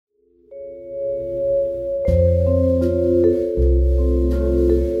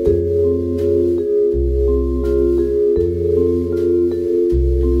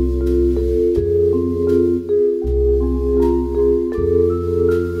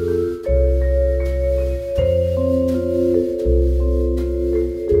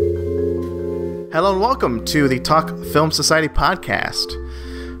Hello and welcome to the Talk Film Society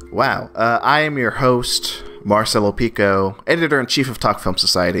podcast. Wow, I am your host, Marcelo, editor-in-chief of Talk Film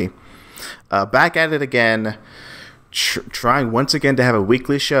Society. Back at it again, trying once again to have a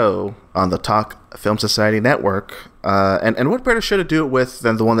weekly show on the Talk Film Society network. And what better show to do it with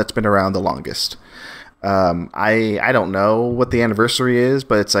than the one that's been around the longest? I don't know what the anniversary is,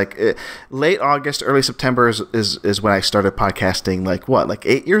 but it's like late August, early September is when I started podcasting. Like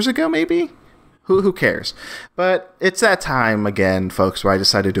 8 years ago, maybe? Who cares? But it's that time again, folks, where I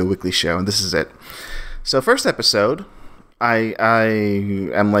decided to do a weekly show, and this is it. So first episode, I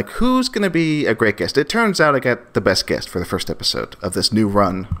am like, who's going to be a great guest? It turns out I got the best guest for the first episode of this new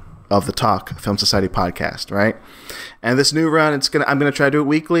run of the Talk Film Society podcast, right? And this new run, I'm going to try to do it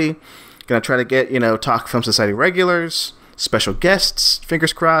weekly. Going to try to get, Talk Film Society regulars, special guests,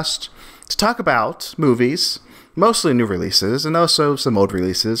 fingers crossed, to talk about movies, mostly new releases, and also some old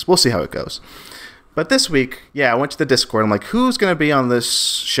releases. We'll see how it goes. But this week, I went to the Discord. I'm like, who's going to be on this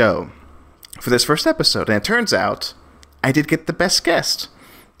show for this first episode? And it turns out I did get the best guest.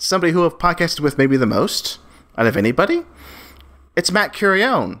 Somebody who I've podcasted with maybe the most out of anybody. It's Matt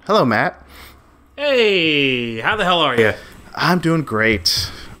Curione. Hello, Matt. Hey, how the hell are you? I'm doing great.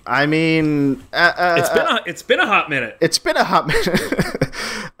 I mean, it's been a hot minute. It's been a hot minute.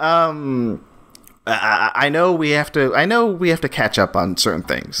 I know we have to catch up on certain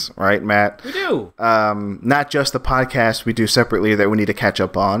things, right, Matt? We do. Not just the podcast we do separately that we need to catch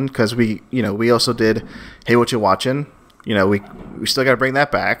up on, because we also did Hey, What You Watching? We still got to bring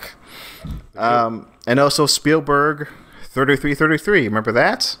that back. And also Spielberg 3333. Remember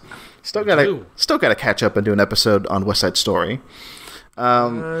that? Still got to catch up and do an episode on West Side Story.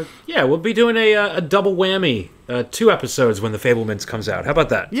 We'll be doing a double whammy, 2 episodes when The Fabelmans comes out. How about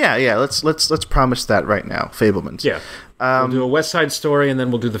that? Yeah. Let's promise that right now. Fabelmans. Yeah. We'll do a West Side Story and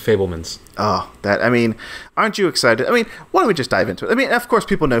then we'll do The Fabelmans. Oh, aren't you excited? I mean, why don't we just dive into it? I mean, of course,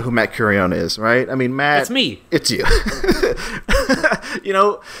 people know who Matt Curione is, right? I mean, Matt. That's me. It's you.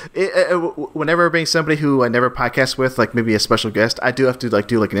 Whenever I bring somebody who I never podcast with, like maybe a special guest, I do have to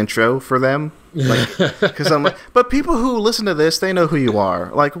do an intro for them, because I'm like, but people who listen to this, they know who you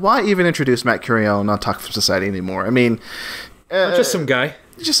are. Like, why even introduce Matt Curione on Talk Film Society anymore? I mean, just some guy.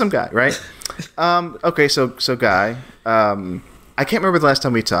 Just some guy, right? Okay, so Guy. I can't remember the last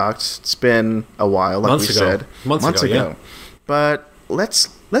time we talked. It's been a while, like Months we ago. said. Months ago. Yeah. But let's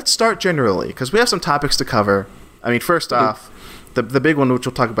start generally, because we have some topics to cover. I mean, first off, the big one, which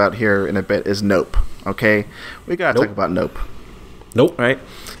we'll talk about here in a bit, is Nope. Okay? We gotta talk about Nope. Nope. Right?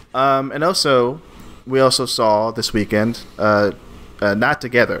 And also, we also saw this weekend, not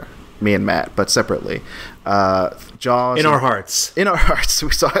together, me and Matt, but separately, Jaws. In our hearts. In our hearts.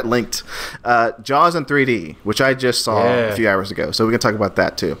 We saw it linked. Jaws in 3D, which I just saw a few hours ago. So we can talk about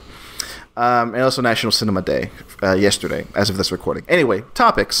that too. And also National Cinema Day yesterday, as of this recording. Anyway,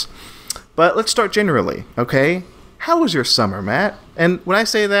 topics. But let's start generally, okay? How was your summer, Matt? And when I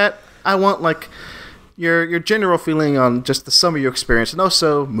say that, I want your general feeling on just the summer you experienced, and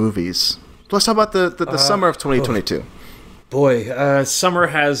also movies. Let's talk about the summer of 2022. Boy, summer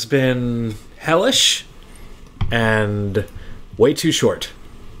has been hellish and way too short.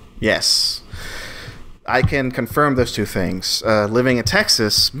 Yes. I can confirm those two things. Living in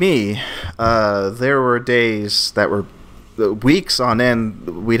Texas, there were days that were weeks on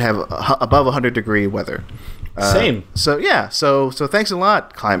end, we'd have above 100-degree weather. Same. So thanks a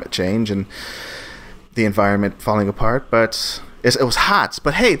lot, climate change and the environment falling apart, but it was hot.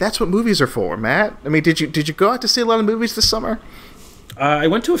 But hey, that's what movies are for, Matt. I mean, did you go out to see a lot of movies this summer? I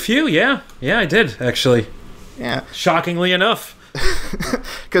went to a few, yeah. Yeah, I did, actually. Yeah. Shockingly enough.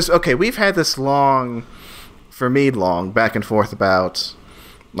 Because, okay, we've had this long back and forth about,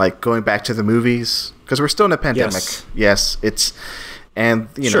 like, going back to the movies, because we're still in a pandemic. Yes, it's, and,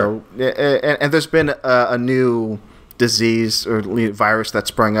 know, and there's been a new disease or virus that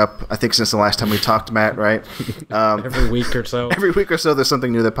sprung up, I think, since the last time we talked, Matt, right? Every week or so. Every week or so, there's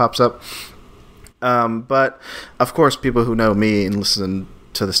something new that pops up. But, of course, people who know me and listen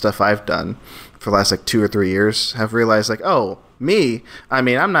to the stuff I've done for the last, 2 or 3 years have realized, I'm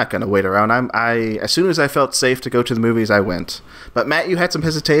not going to wait around. As soon as I felt safe to go to the movies, I went. But, Matt, you had some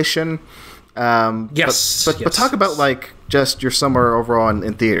hesitation. Yes. But talk about, just your summer overall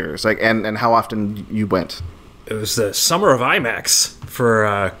in theaters, and how often you went. It was the summer of IMAX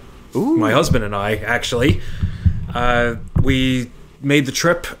for my husband and I, actually. We made the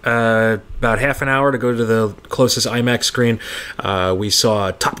trip about half an hour to go to the closest IMAX screen. We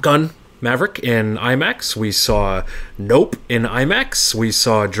saw Top Gun Maverick in IMAX. We saw Nope in IMAX. We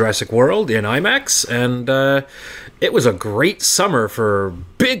saw Jurassic World in IMAX. And it was a great summer for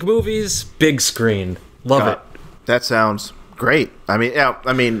big movies, big screen. Love it. That sounds great. I mean, yeah.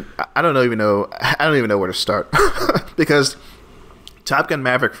 I mean, I don't even know where to start because Top Gun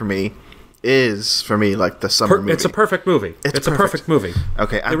Maverick for me is like the summer movie. It's a perfect movie. It's a perfect movie.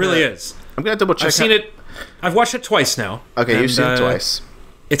 Okay, it really is. I'm gonna double check. I've seen it. I've watched it twice now. Okay, you've seen it twice.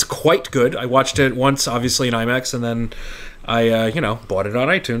 It's quite good. I watched it once, obviously in IMAX, and then I, bought it on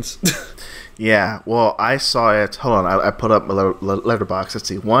iTunes. Yeah, well, I saw it. Hold on, I put up my letterbox. Let's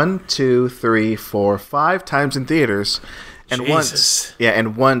see, 1, 2, 3, 4, 5 times in theaters, and Jesus.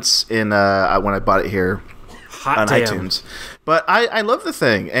 once in when I bought it here on iTunes. But I love the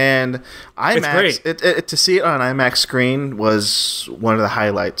thing, and IMAX. It's great. To see it on an IMAX screen was one of the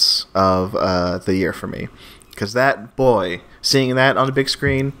highlights of the year for me, because seeing that on a big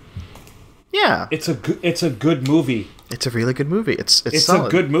screen, yeah, it's a good movie. It's a really good movie. It's solid. A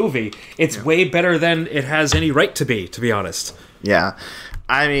good movie. It's way better than it has any right to be honest. Yeah,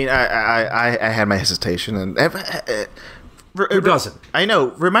 I mean, I had my hesitation, and who doesn't? I know.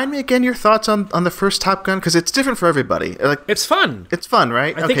 Remind me again your thoughts on the first Top Gun, because it's different for everybody. Like, it's fun. It's fun,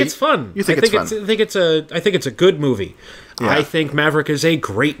 right? I think it's fun. You think it's fun? I think it's a good movie. Yeah. I think Maverick is a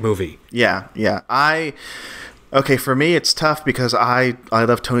great movie. Yeah. Okay, for me, it's tough because I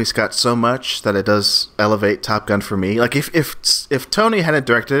love Tony Scott so much that it does elevate Top Gun for me. Like, if Tony hadn't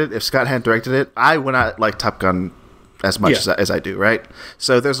directed it, if Scott hadn't directed it, I would not like Top Gun as much as I do, right?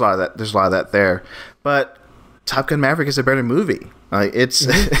 So there's a lot of that there. But Top Gun Maverick is a better movie. Like, it's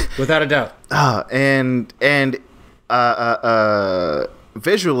without a doubt. And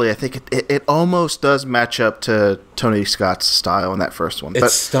visually, I think it almost does match up to Tony Scott's style in that first one.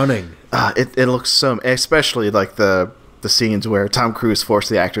 It's stunning. It looks so, especially like the scenes where Tom Cruise forced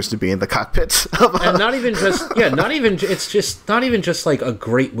the actors to be in the cockpit. And not even just like a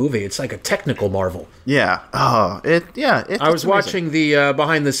great movie. It's like a technical marvel. Yeah. I was watching the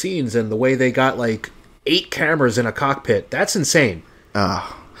behind the scenes, and the way they got like 8 cameras in a cockpit. That's insane.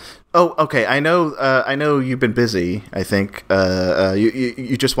 Oh, okay. I know you've been busy. I think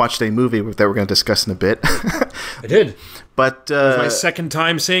you just watched a movie that we're going to discuss in a bit. I did, but it was my second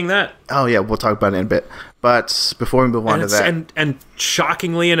time seeing that. Oh yeah, we'll talk about it in a bit. But before we move on to that, and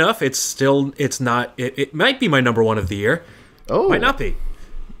shockingly enough, it's not. It might be my number one of the year. Oh, might not be.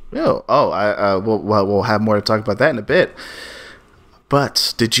 No. We'll have more to talk about that in a bit.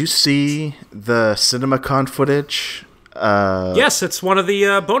 But did you see the CinemaCon footage? Yes, it's one of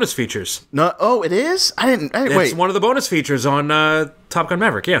the bonus features. No, it is. I didn't wait. It's one of the bonus features on Top Gun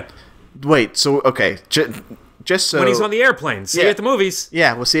Maverick. Yeah. Wait. So okay, just so when he's on the airplane, see it at the movies.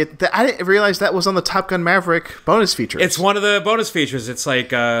 Yeah, we'll see it. I didn't realize that was on the Top Gun Maverick bonus features. It's one of the bonus features. It's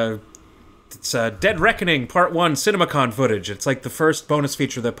like it's Dead Reckoning Part 1 CinemaCon footage. It's like the first bonus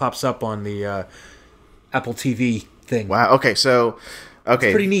feature that pops up on the Apple TV thing. Wow. Okay. So it's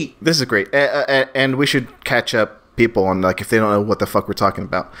pretty neat. This is great, and we should catch up people on, like, if they don't know what the fuck we're talking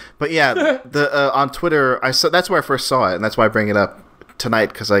about. But yeah, the on Twitter, that's where I first saw it, and that's why I bring it up tonight,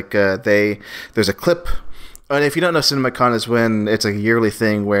 because like there's a clip. And if you don't know, CinemaCon is when it's a yearly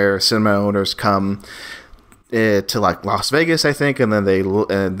thing where cinema owners come to like Las Vegas, I think, and then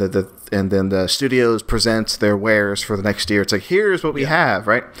then the studios present their wares for the next year. It's like, here's what we have,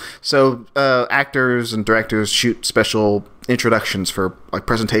 right? So actors and directors shoot special introductions for like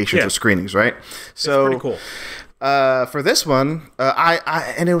presentations or screenings, right? So it's pretty cool. For this one,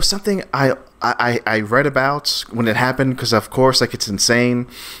 and it was something I read about when it happened, because of course, like, it's insane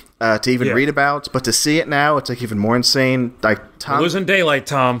to even read about, but to see it now, it's like even more insane. Like, We're losing daylight,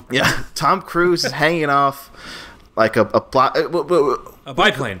 Tom. Yeah, Tom Cruise is hanging off like a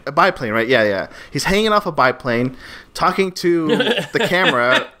biplane. A biplane, right? Yeah. He's hanging off a biplane, talking to the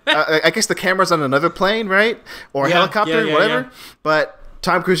camera. I guess the camera's on another plane, right? Or a helicopter, whatever. Yeah. But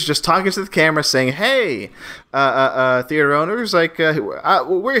Tom Cruise is just talking to the camera, saying, "Hey, theater owners, like,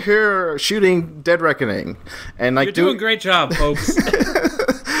 we're here shooting Dead Reckoning, and like, you're doing a great job, folks."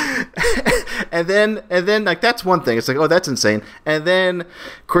 and then like, that's one thing. It's like, oh, that's insane. And then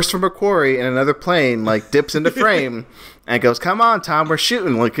Christopher McQuarrie in another plane like dips into frame and goes, "Come on, Tom, we're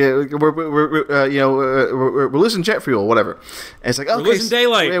shooting. Like, we're losing jet fuel, whatever." And it's like, okay, we're losing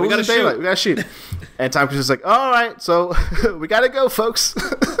daylight. We gotta shoot. We gotta shoot. And Tom Cruise is like, "All right, so we gotta go, folks."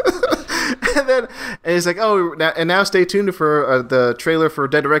 and he's like, "Oh, now stay tuned for the trailer for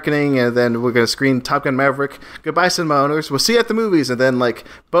Dead Reckoning, and then we're gonna screen Top Gun Maverick. Goodbye, cinema owners. We'll see you at the movies." And then like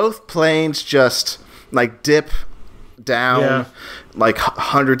both planes just like dip down like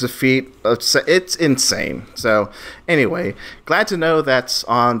hundreds of feet. It's insane. So anyway, glad to know that's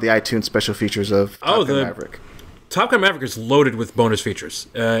on the iTunes special features of Top Gun Maverick. Top Gun Maverick is loaded with bonus features.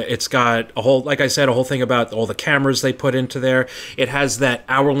 It's got a whole, like I said, a whole thing about all the cameras they put into there. It has that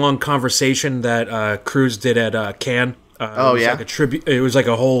hour-long conversation that Cruise did at Cannes. Like a tribute. It was like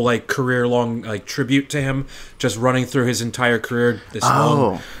a whole like career-long like tribute to him, just running through his entire career. This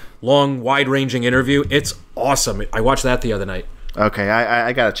long, wide-ranging interview. It's awesome. I watched that the other night. Okay,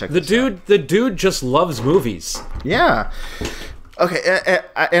 I gotta check this out. The dude just loves movies. Yeah. Okay,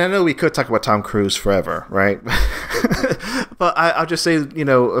 and I know we could talk about Tom Cruise forever, right? But I'll just say,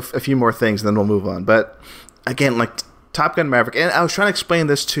 a few more things, and then we'll move on. But again, like Top Gun Maverick, and I was trying to explain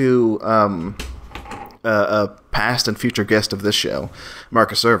this to a past and future guest of this show,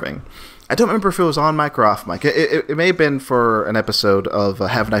 Marcus Irving. I don't remember if it was on mic or off mic. It may have been for an episode of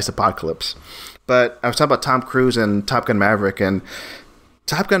Have a Nice Apocalypse. But I was talking about Tom Cruise and Top Gun Maverick, and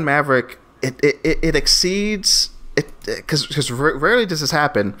Top Gun Maverick, it exceeds... Because rarely does this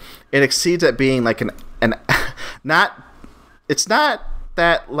happen. It exceeds at being like an not. It's not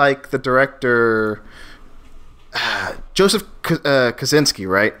that like the director Joseph Kosinski,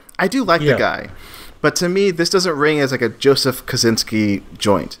 right? I do like the guy, but to me, this doesn't ring as like a Joseph Kosinski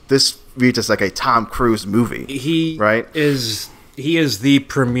joint. This reads as like a Tom Cruise movie. He is the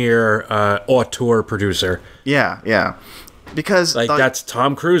premier auteur producer. Yeah. Because that's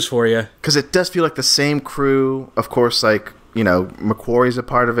Tom Cruise for you. Because it does feel like the same crew, of course. Like McQuarrie's a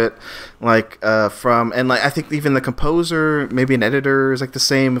part of it. I think even the composer, maybe an editor, is like the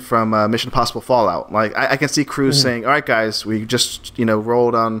same from Mission Impossible Fallout. Like I can see Cruise saying, "All right, guys, we just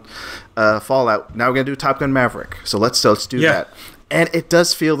rolled on Fallout. Now we're gonna do Top Gun Maverick. So let's do that." And it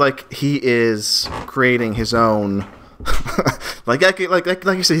does feel like he is creating his own. like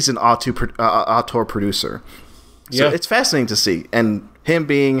you said, he's an auteur producer. So it's fascinating to see, and him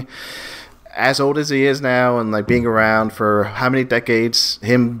being as old as he is now, and like being around for how many decades,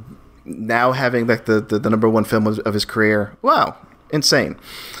 him now having like the number one film of his career. Wow, insane.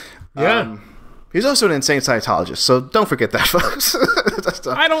 Yeah, he's also an insane Scientologist, so don't forget that, folks.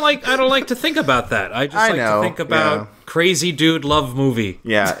 I don't like to think about that. I just to think about crazy dude love movie.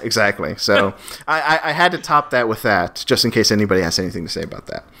 Yeah, exactly. So I had to top that with that, just in case anybody has anything to say about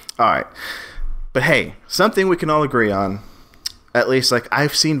that. All right. But hey, something we can all agree on, at least like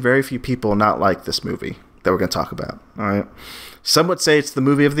I've seen very few people not like this movie that we're going to talk about. All right. Some would say it's the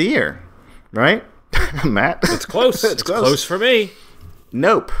movie of the year, right? Matt? It's close. It's close for me.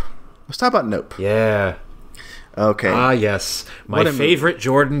 Nope. Let's talk about Nope. Yeah. Okay. Ah, yes. My favorite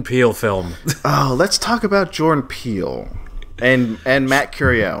Jordan Peele film. Oh, let's talk about Jordan Peele and Matt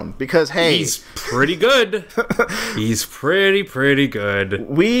Curione, because hey, he's pretty good. He's pretty good.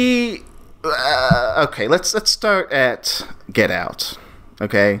 Okay, let's start at Get Out.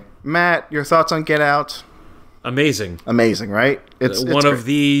 Okay, Matt, your thoughts on Get Out? Amazing, right? It's one of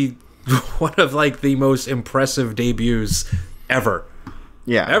the most impressive debuts ever.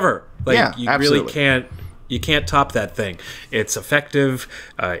 Yeah, ever. Like you absolutely. really can't top that thing. It's effective.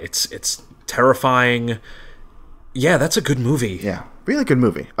 It's terrifying. Yeah, that's a good movie. Yeah, really good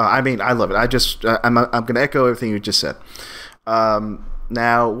movie. I mean, I love it. I'm going to echo everything you just said.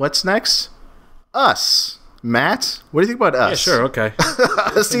 Now, what's next? Us. Matt, what do you think about Us? Yeah, sure, okay.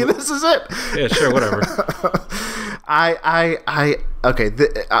 See, this is it. Yeah, sure, whatever. Okay.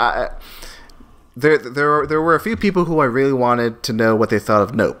 There were a few people who I really wanted to know what they thought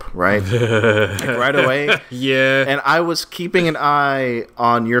of Nope, right? Like right away. Yeah. And I was keeping an eye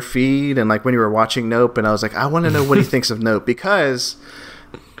on your feed and like when you were watching Nope, and I was like, I want to know what he thinks of Nope, because...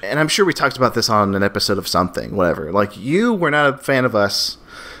 And I'm sure we talked about this on an episode of something, whatever. Like, you were not a fan of Us,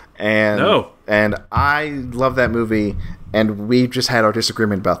 and I love that movie, and we just had our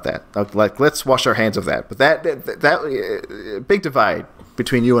disagreement about that. Like, let's wash our hands of that. But that big divide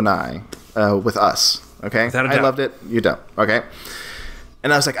between you and I with Us. Okay, I loved it. You don't. Okay.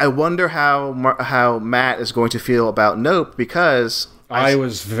 And I was like, I wonder how Matt is going to feel about Nope, because I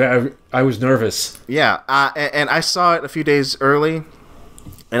was nervous. Yeah, and I saw it a few days early.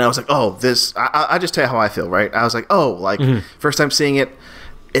 And I was like, oh, this... I'll just tell you how I feel, right? I was like, oh, like, first time seeing it,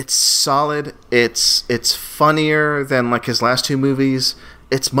 it's solid. It's funnier than, like, his last two movies.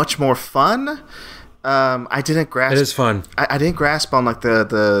 It's much more fun. I didn't grasp... It is fun. I didn't grasp on, like,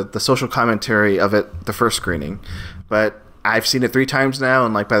 the social commentary of it the first screening. But I've seen it 3 times now,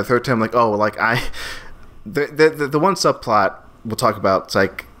 and, like, by the third time, like, oh, like, The one subplot we'll talk about, it's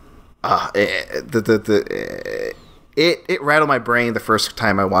like... It rattled my brain the first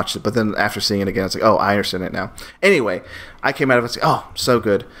time I watched it, but then after seeing it again, it's like, oh, I understand it now. Anyway, I came out of it like, oh, so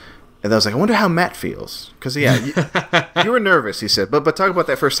good. And I was like, I wonder how Matt feels. Because, yeah, you were nervous, he said. But talk about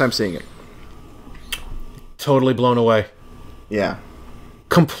that first time seeing it. Totally blown away. Yeah.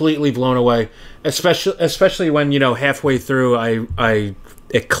 completely blown away. Especially when, halfway through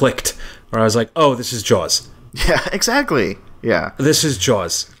it clicked, where I was like, oh, this is Jaws. Yeah, exactly. Yeah. This is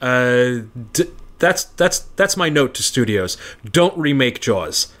Jaws. That's my note to studios. Don't remake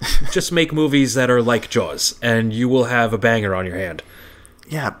Jaws. Just make movies that are like Jaws, and you will have a banger on your hand.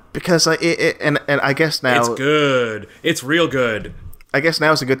 Yeah, because and I guess now it's good. It's real good. I guess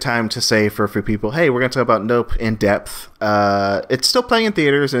now is a good time to say for people, hey, we're going to talk about Nope in depth. It's still playing in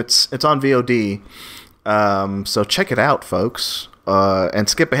theaters. It's on VOD. So check it out, folks. And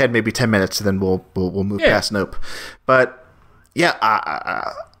skip ahead maybe 10 minutes, and then we'll move past Nope. But yeah,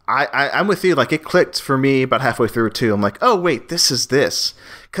 I'm with you. Like, it clicked for me about halfway through too. I'm like, oh wait, this is this,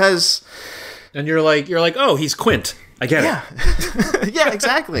 because. And you're like, oh, he's Quint. I get it. Yeah,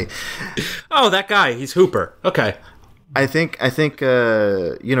 exactly. Oh, that guy, he's Hooper. Okay. I think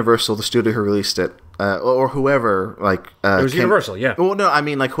Universal, the studio who released it, or whoever, like it was Universal, yeah. Well, no, I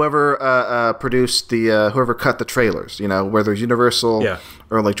mean like whoever produced whoever cut the trailers, whether it's Universal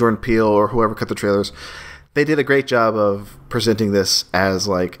or like Jordan Peele or whoever cut the trailers, they did a great job of presenting this as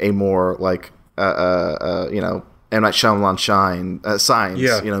like a more like M. Night Shyamalan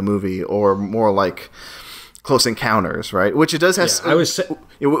Signs movie, or more like Close Encounters, right? Which it does have.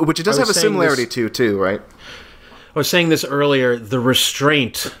 Which it does have a similarity to too, right? I was saying this earlier, the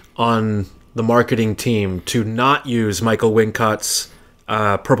restraint on the marketing team to not use Michael Wincott's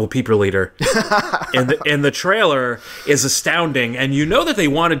Purple People Leader in the trailer is astounding, and you know that they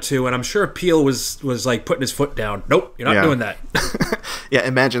wanted to, and I'm sure Peele was like putting his foot down. Nope, you're not doing that. Yeah,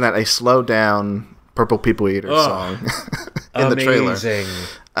 imagine that, a slowed down Purple People Eater song in the trailer. Amazing.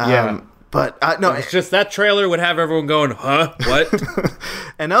 But no, it's just that trailer would have everyone going, huh? What?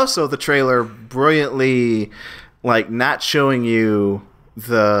 And also the trailer brilliantly, like, not showing you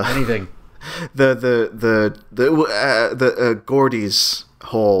anything, the Gordy's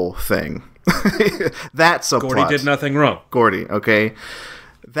whole thing. That subplot. Gordy did nothing wrong. Gordy, okay.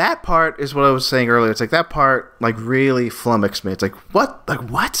 That part is what I was saying earlier. It's like that part, like, really flummoxed me. It's like, what? Like,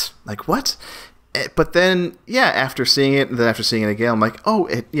 what? Like, what? But then, after seeing it, and then after seeing it again, I'm like, oh,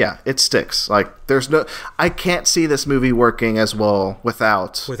 it sticks. Like, I can't see this movie working as well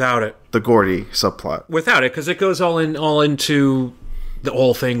without it. The Gordy subplot. Without it, because it goes all into the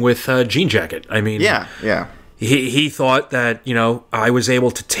whole thing with Jean Jacket. I mean, yeah. He thought that, I was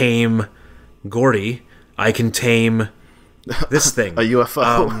able to tame Gordy. I can tame this thing. A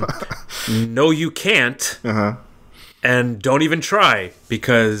UFO. No, you can't. Uh-huh. And don't even try,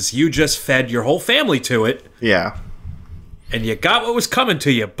 because you just fed your whole family to it. Yeah. And you got what was coming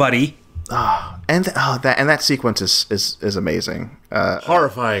to you, buddy. That sequence is amazing.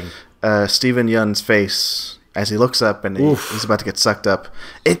 Horrifying. Steven Yeun's face as he looks up and he's about to get sucked up.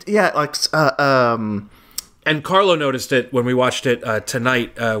 And Carlo noticed it when we watched it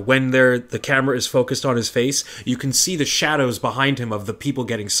tonight. When the camera is focused on his face, you can see the shadows behind him of the people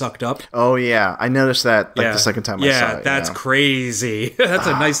getting sucked up. Oh, yeah. I noticed that the second time I saw it. Yeah, that's crazy. That's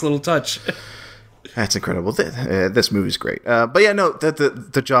a nice little touch. That's incredible. This movie's great. But yeah, no,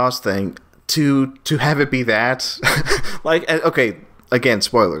 the Jaws thing, to have it be that, like, okay, again,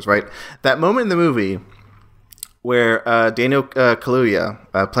 spoilers, right? That moment in the movie where Daniel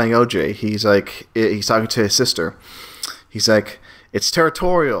Kaluuya, playing OJ, he's talking to his sister. He's like, it's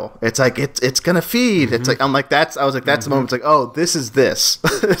territorial. It's like it's gonna feed. Mm-hmm. It's like I was like that's the moment. It's like, oh, this is this.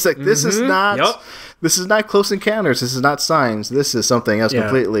 It's like this is not. Yep. This is not Close Encounters. This is not Signs. This is something else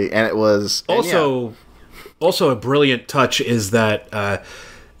completely. And it was also a brilliant touch is that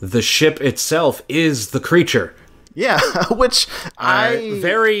the ship itself is the creature. Yeah, which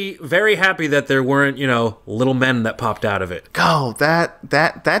very, very happy that there weren't, little men that popped out of it. Oh,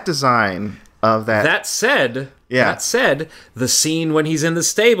 that design of that. That said, the scene when he's in the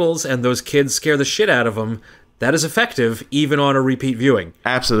stables and those kids scare the shit out of him, that is effective even on a repeat viewing.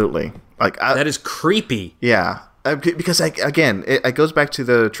 Absolutely, that is creepy. Yeah, because it goes back to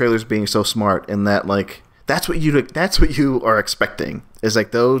the trailers being so smart in that, like, that's what you are expecting, is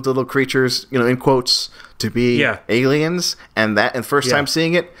like those little creatures, in quotes, to be aliens, and first time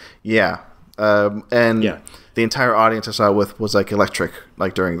seeing it, the entire audience I saw it with was like electric,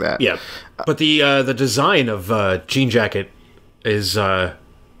 like during that. Yeah, but the design of Jean Jacket is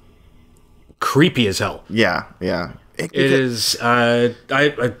creepy as hell. Yeah. It is. I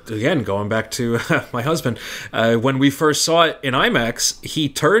again, going back to my husband, when we first saw it in IMAX, he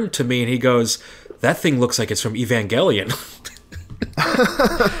turned to me and he goes, "That thing looks like it's from Evangelion."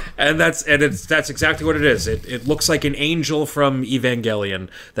 And that's exactly what it is. It looks like an angel from Evangelion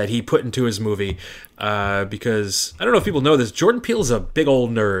that he put into his movie. Because I don't know if people know this, Jordan Peele's a big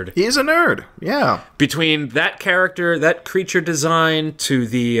old nerd. He is a nerd, yeah. Between that character, that creature design, to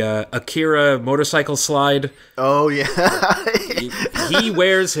the Akira motorcycle slide. Oh, yeah. he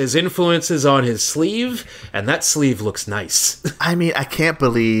wears his influences on his sleeve, and that sleeve looks nice. I mean, I can't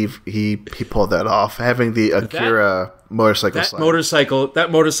believe he pulled that off, having the Akira motorcycle slide.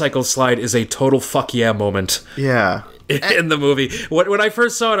 That motorcycle slide is a total fuck yeah moment. Yeah. In the movie. When I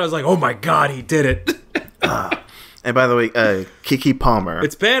first saw it, I was like, oh my god, he did it. And by the way, Keke Palmer.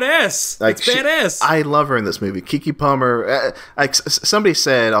 It's badass. It's badass. I love her in this movie. Keke Palmer, somebody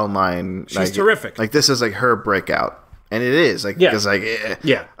said online, she's terrific. Like, this is like her breakout. And it is. Like, yeah.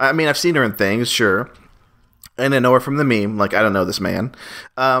 Yeah. I mean, I've seen her in things, sure. And I know her from the meme. Like, I don't know this man.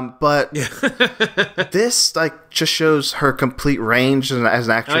 But this, like, just shows her complete range as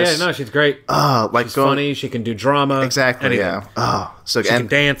an actress. Oh, yeah, no, she's great. She's funny. She can do drama. Exactly, anything. Yeah. Oh, so she can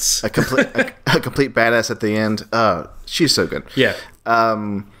dance. A complete badass at the end. She's so good. Yeah.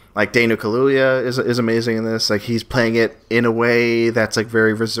 Like, Daniel Kaluuya is amazing in this. Like, he's playing it in a way that's, like,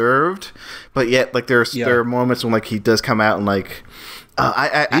 very reserved. But yet, like, there are moments when, like, he does come out and, like...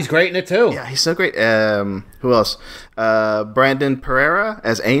 he's great in it too. Yeah, he's so great. Who else? Brandon Pereira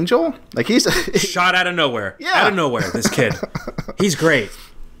as Angel. Like, he's shot out of nowhere. Yeah, out of nowhere. This kid, he's great.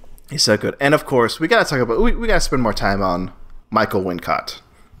 He's so good. And of course, we gotta talk about. We gotta spend more time on Michael Wincott.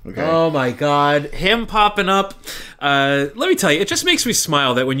 Okay. Oh my god, him popping up. Let me tell you, it just makes me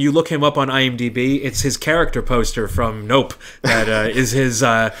smile that when you look him up on IMDb, it's his character poster from Nope that is his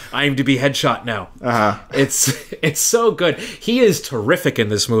IMDb headshot now. It's so good. He is terrific in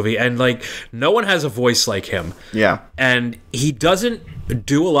this movie, and like no one has a voice like him. Yeah, and he doesn't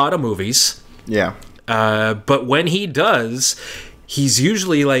do a lot of movies. Yeah, but when he does, he's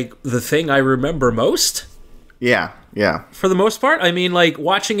usually like the thing I remember most. Yeah. Yeah. For the most part, I mean, like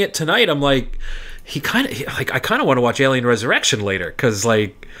watching it tonight, I'm like, I kind of want to watch Alien Resurrection later because,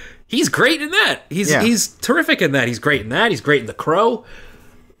 like, he's great in that. He's terrific in that. He's great in that. He's great in The Crow.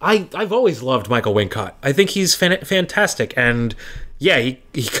 I've always loved Michael Wincott. I think he's fantastic, and yeah, he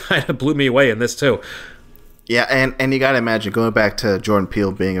kind of blew me away in this too. Yeah, and you gotta imagine going back to Jordan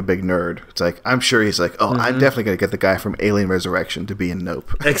Peele being a big nerd. It's like I'm sure he's like, oh, I'm definitely gonna get the guy from Alien Resurrection to be in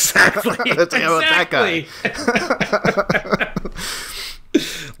Nope. Exactly. That's like, that guy.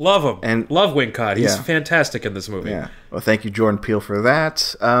 Love him and love Wincott. He's fantastic in this movie. Yeah. Well, thank you, Jordan Peele, for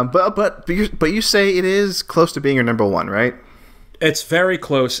that. But you say it is close to being your number one, right? It's very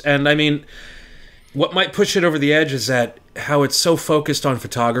close, and I mean, what might push it over the edge is that how it's so focused on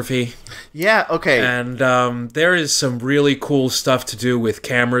photography. Yeah, okay. And there is some really cool stuff to do with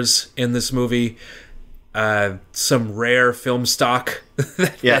cameras in this movie. Some rare film stock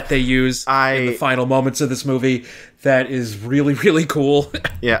that they use in the final moments of this movie that is really, really cool.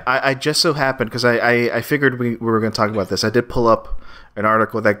 Yeah, I just so happened, because I figured we were going to talk about this. I did pull up an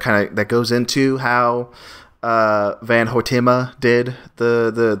article that goes into how Van Hoytema did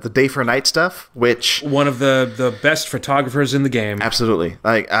the day for night stuff, which one of the best photographers in the game. Absolutely.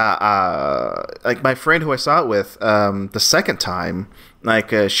 Like my friend who I saw it with the second time,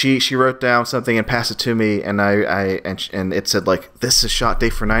 like she wrote down something and passed it to me, and and it said like, this is shot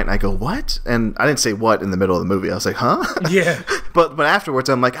day for night, and I go, what? And I didn't say what in the middle of the movie. I was like, huh? Yeah. but afterwards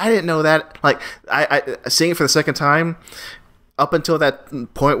I'm like, I didn't know that. Like I seeing it for the second time, up until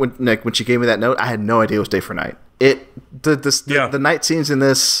that point when she gave me that note, I had no idea it was day for night. The night scenes in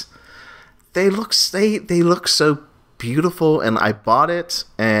this, they look so beautiful, and I bought it.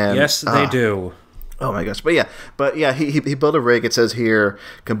 And yes, they do. Oh my gosh! But yeah, he built a rig. It says here,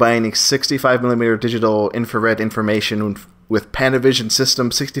 combining 65mm digital infrared information with Panavision system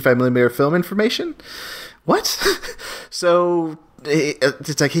 65mm film information. What? So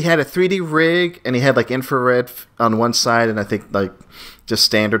it's like he had a 3D rig, and he had like infrared on one side, and I think like just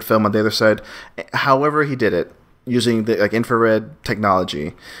standard film on the other side. However he did it, using the like infrared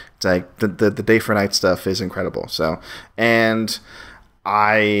technology, it's like the day for night stuff is incredible. So, and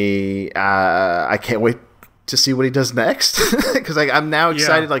I can't wait to see what he does next, because like I'm now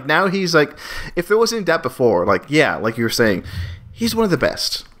excited. Like now he's like, if there wasn't that before, like like you were saying, he's one of the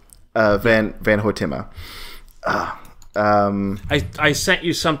best. Van Hoytema. I sent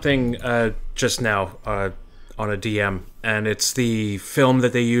you something just now on a DM, and it's the film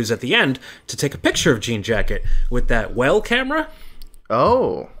that they use at the end to take a picture of Jean Jacket with that well camera.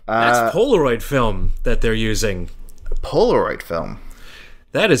 Oh, that's Polaroid film that they're using. Polaroid film.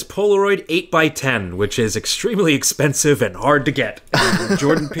 That is Polaroid 8x10, which is extremely expensive and hard to get.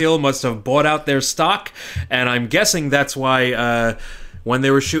 Jordan Peele must have bought out their stock, and I'm guessing that's why, when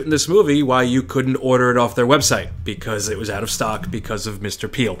they were shooting this movie, why you couldn't order it off their website, because it was out of stock because of Mr.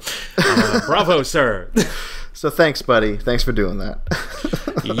 Peele. Bravo, sir. So thanks, buddy. Thanks for doing that.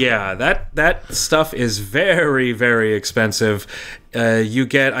 Yeah, that stuff is very, very expensive. You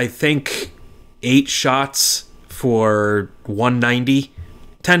get, I think, 8 shots for $190.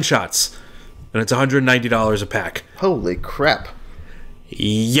 10 shots, and it's $190 a pack. Holy crap.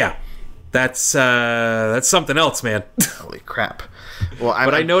 Yeah. That's something else, man. Holy crap. Well,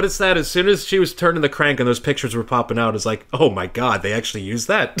 I noticed that as soon as she was turning the crank and those pictures were popping out, it's like, oh my god, they actually used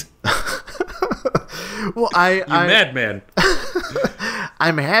that. Well, you madman.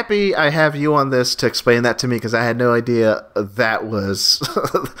 I'm happy I have you on this to explain that to me, because I had no idea that was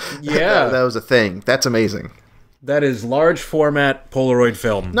that was a thing. That's amazing. That is large format Polaroid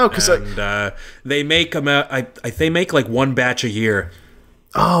film. No, because they make them out. They make like one batch a year.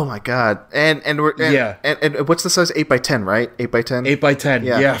 Oh my god! And what's the size? 8x10, right? 8x10. 8x10.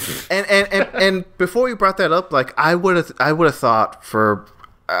 Yeah. And before you brought that up, like I would have thought for,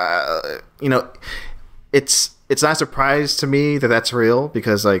 it's not a surprise to me that that's real,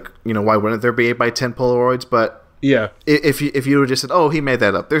 because like, why wouldn't there be 8x10 Polaroids? But yeah, if you would have just said, "Oh, he made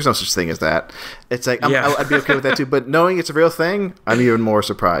that up," there's no such thing as that. It's like I'd be okay with that too. But knowing it's a real thing, I'm even more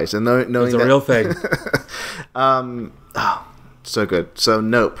surprised. And knowing it's a real thing. So good. So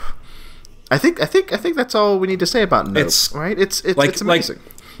Nope. I think that's all we need to say about Nope. Right? It's amazing.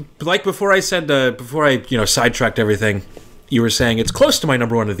 Like before I said before I sidetracked everything. You were saying it's close to my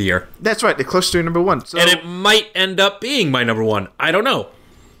number 1 of the year. That's right. It's close to your number 1. So, and it might end up being my number 1. I don't know.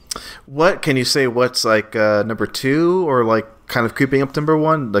 What can you say? What's like number 2, or like kind of creeping up to number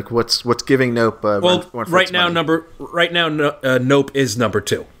 1? Like what's giving Nope? Right now, Nope is number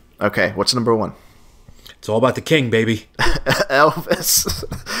 2. Okay, what's number 1? It's all about the king, baby. Elvis.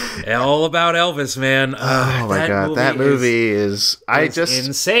 All about Elvis, man. Oh my god, that movie is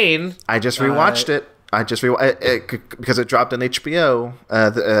insane. I just rewatched it. Because it dropped on HBO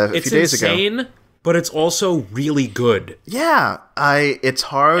a few days ago. It's insane, but it's also really good. Yeah, it's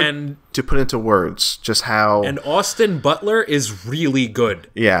hard to put into words just how. And Austin Butler is really good.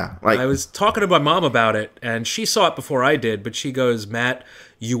 Yeah, like I was talking to my mom about it, and she saw it before I did, but she goes, "Matt,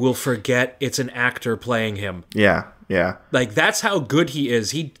 you will forget it's an actor playing him." Yeah. Like that's how good he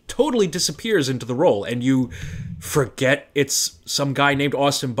is. He totally disappears into the role, and you forget it's some guy named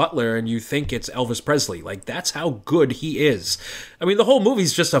Austin Butler, and you think it's Elvis Presley. Like that's how good he is. I mean, the whole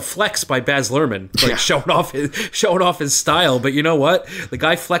movie's just a flex by Baz Luhrmann, like showing off his style. But you know what? The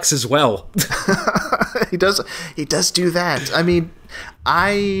guy flexes well. He does do that. I mean,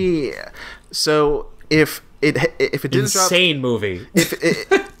 so if it didn't insane movie.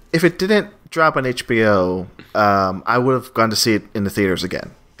 If it didn't drop on HBO, I would have gone to see it in the theaters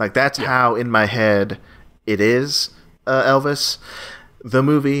again. Like that's how in my head it is Elvis, the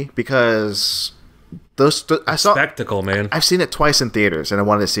movie, because I saw spectacle, man. I've seen it twice in theaters, and I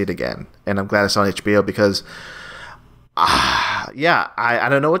wanted to see it again, and I'm glad I saw it on HBO because. I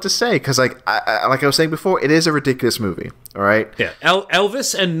don't know what to say, because like I was saying before, it is a ridiculous movie. All right. Yeah,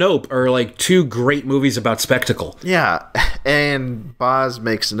 Elvis and Nope are like 2 great movies about spectacle. Yeah, and Boz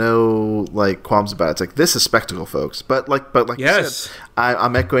makes no like qualms about it. It's like, this is spectacle, folks. But like yes, you said,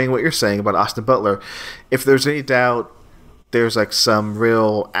 I'm echoing what you're saying about Austin Butler. If there's any doubt, there's like some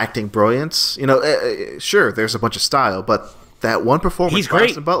real acting brilliance. Sure, there's a bunch of style, but that one performance by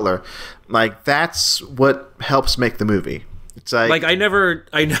Austin Butler, like that's what helps make the movie. It's like I never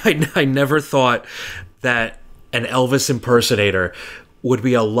thought that an Elvis impersonator would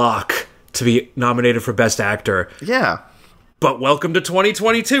be a lock to be nominated for Best Actor. Yeah. But welcome to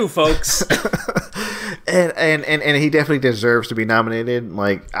 2022, folks. and he definitely deserves to be nominated.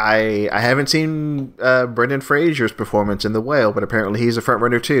 Like I haven't seen Brendan Fraser's performance in The Whale, but apparently he's a front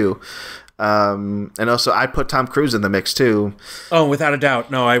runner too. And also I put Tom Cruise in the mix too. Oh, without a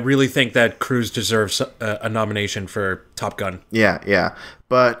doubt. No, I really think that Cruise deserves a nomination for Top Gun. Yeah.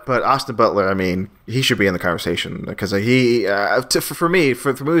 But Austin Butler, I mean, he should be in the conversation, because he for me,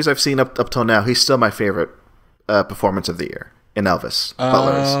 for the movies I've seen up till now, he's still my favorite performance of the year in Elvis.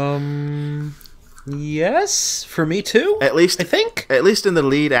 Butler's. Yes, for me too. At least I think. At least in the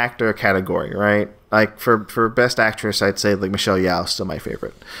lead actor category, right? Like for Best Actress, I'd say like Michelle Yeoh is still my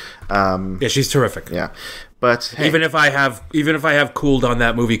favorite. Yeah, she's terrific. Yeah, but hey, even if I have cooled on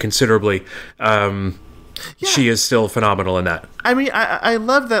that movie considerably, she is still phenomenal in that. I mean, I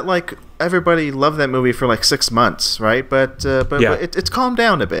love that. Like everybody loved that movie for like 6 months, right? But it's calmed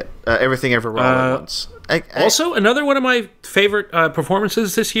down a bit. Everything Ever Wrong at Once. Also, another one of my favorite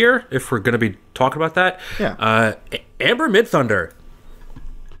performances this year, if we're going to be talking about that, Amber Midthunder.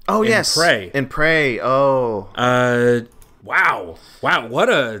 Oh, yes. In Prey. Oh. Wow. What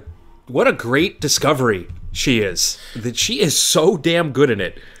a great discovery she is. That she is so damn good in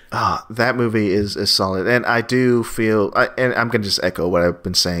it. That movie is solid, and I do feel, and I'm gonna just echo what I've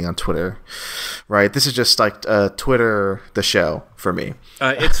been saying on Twitter, right? This is just like Twitter, the show for me.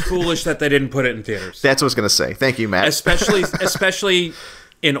 It's foolish that they didn't put it in theaters. That's what I was gonna say. Thank you, Matt. Especially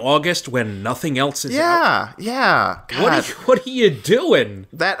in August when nothing else is out. Yeah. God. What are you doing?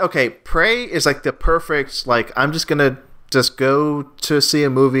 Prey is like the perfect, like, I'm just gonna just go to see a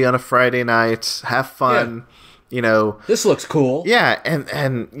movie on a Friday night, have fun. Yeah. You know, this looks cool. Yeah,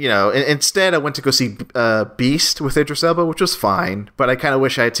 and you know, instead I went to go see Beast with Idris Elba, which was fine, but I kind of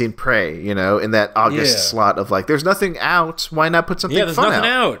wish I had seen Prey, you know, in that August slot of like, there's nothing out, why not put something fun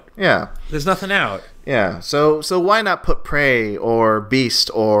out? Yeah, there's nothing out. Yeah, so why not put Prey or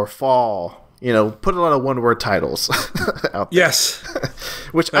Beast or Fall? You know, put a lot of one-word titles out there. Yes,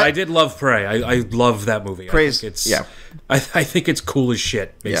 but I did love Prey. I love that movie. Prey's, I think it's cool as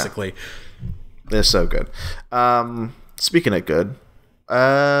shit, basically. Yeah. It's so good. Speaking of good,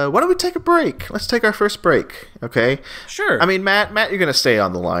 why don't we take a break? Let's take our first break, okay? Sure. I mean, Matt, you're gonna stay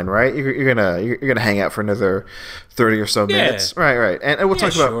on the line, right? You're gonna hang out for another 30 or so minutes, right? And we'll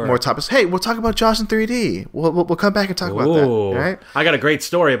talk about more topics. Hey, we'll talk about Jaws in 3D. We'll come back and talk about that. All right? I got a great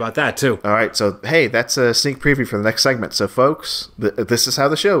story about that too. All right. So hey, that's a sneak preview for the next segment. So folks, this is how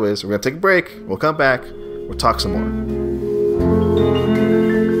the show is. We're gonna take a break. We'll come back. We'll talk some more.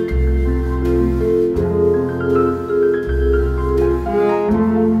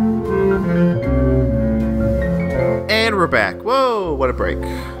 And we're back. Whoa, what a break.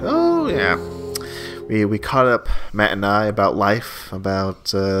 Oh, yeah. We caught up, Matt and I, about life,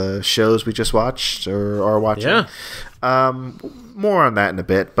 about shows we just watched or are watching. Yeah. More on that in a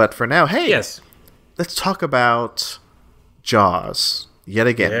bit. But for now, hey, let's talk about Jaws yet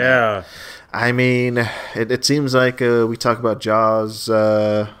again. Yeah. I mean, it seems like we talk about Jaws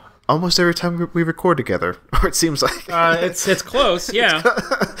almost every time we record together, or it seems like. It's close, yeah.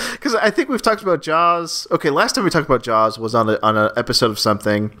 Because I think we've talked about Jaws. Okay, last time we talked about Jaws was on an episode of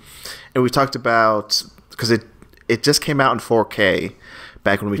something, and we talked about, because it just came out in 4K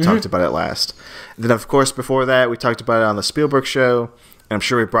back when we talked about it last. And then, of course, before that, we talked about it on the Spielberg show, and I'm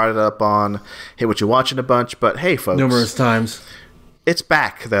sure we brought it up on Hey, What You Watching a bunch. But hey, folks, numerous times. It's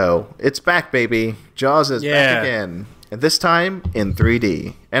back, though. It's back, baby. Jaws is back again. And this time in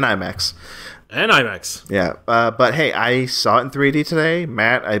 3D and IMAX. Yeah. But hey, I saw it in 3D today.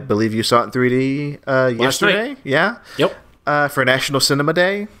 Matt, I believe you saw it in 3D yesterday. Night. Yeah? Yep. For National Cinema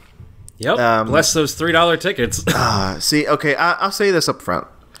Day. Yep. Bless those $3 tickets. See, okay, I'll say this up front.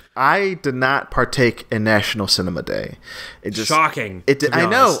 I did not partake in National Cinema Day. It just shocking. I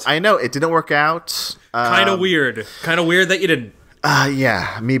know. It didn't work out. Kind of weird. Kind of weird that you didn't.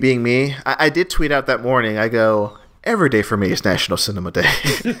 Yeah, me being me. I did tweet out that morning. I go, every day for me is National Cinema Day.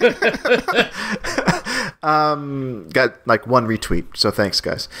 Got like one retweet, so thanks,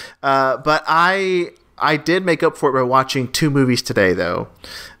 guys. But I did make up for it by watching two movies today, though.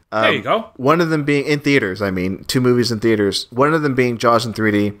 There you go. One of them being in theaters. I mean, two movies in theaters. One of them being Jaws in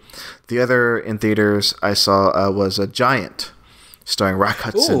 3D. The other in theaters I saw was A Giant, starring Rock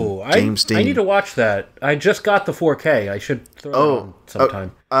Hudson, James Dean. I need to watch that. I just got the 4K. I should throw it on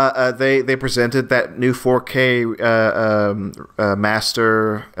sometime. They presented that new 4K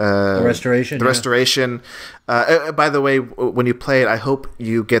master the restoration. The restoration. By the way, when you play it, I hope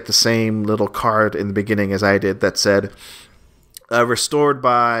you get the same little card in the beginning as I did that said restored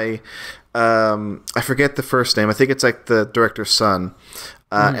by I forget the first name. I think it's like the director's son,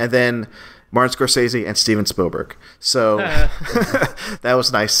 and then Martin Scorsese and Steven Spielberg. So that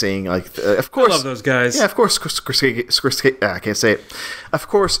was nice seeing. Like, of course, I love those guys. Yeah, of course, Scorsese. I can't say it. Of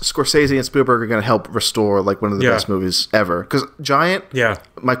course, Scorsese and Spielberg are going to help restore like one of the best movies ever. Because Giant. Yeah.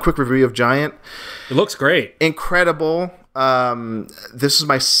 My quick review of Giant. It looks great. Incredible. This is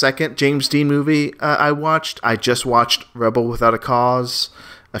my second James Dean movie I watched. I just watched Rebel Without a Cause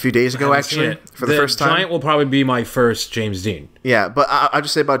a few days ago, actually, for the first time. Giant will probably be my first James Dean. Yeah, but I'll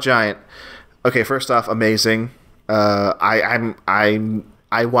just say about Giant. Okay, first off, amazing. I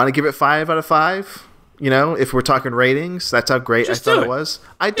want to give it 5 out of 5. You know, if we're talking ratings, that's how great I thought it was.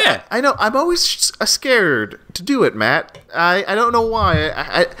 I know. I'm always scared to do it, Matt. I don't know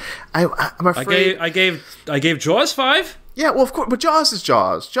why. I'm afraid. I gave Jaws 5. Yeah, well, of course, but Jaws is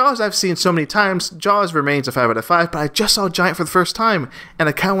Jaws. Jaws I've seen so many times. Jaws remains a 5 out of 5, but I just saw Giant for the first time, and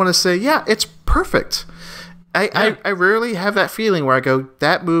I kind of want to say, yeah, it's perfect. I rarely have that feeling where I go,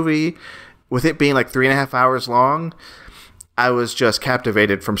 that movie with it being like 3.5 hours long, I was just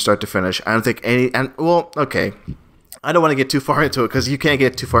captivated from start to finish. I don't think okay. I don't want to get too far into it because you can't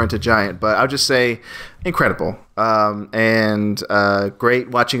get too far into Giant, but I'll just say incredible. And great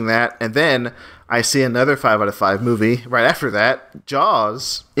watching that. And then I see another 5 out of 5 movie right after that,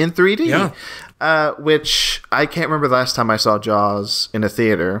 Jaws in 3D, which I can't remember the last time I saw Jaws in a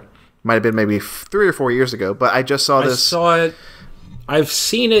theater. Might have been maybe 3 or 4 years ago, but I just saw this. I saw it. I've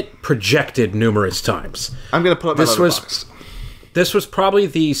seen it projected numerous times. I'm going to pull up my Letterboxd. This was probably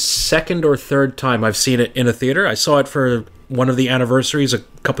the second or third time I've seen it in a theater. I saw it for one of the anniversaries a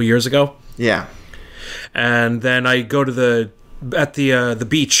couple years ago. Yeah. And then I go to the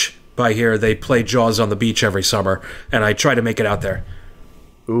beach by here. They play Jaws on the beach every summer, and I try to make it out there.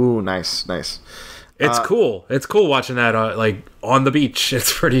 Ooh, nice. It's cool. It's cool watching that on the beach.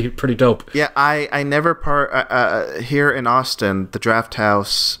 It's pretty dope. Yeah, I never here in Austin, the Draft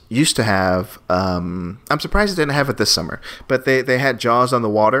House used to have. I'm surprised they didn't have it this summer, but they had Jaws on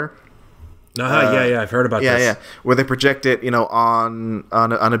the water. Yeah, I've heard about this. Yeah, where they project it, on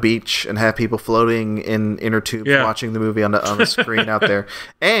a beach and have people floating in inner tubes watching the movie on the screen out there,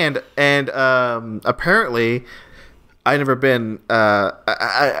 and apparently. I never been.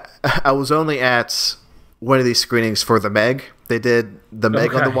 I was only at one of these screenings for the Meg. They did the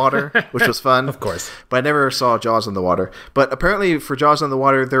Meg on the water, which was fun, of course. But I never saw Jaws on the water. But apparently, for Jaws on the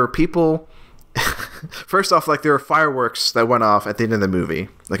water, there were people. First off, there were fireworks that went off at the end of the movie.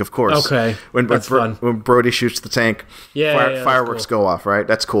 Of course, when Brody shoots the tank, fireworks go off. Right,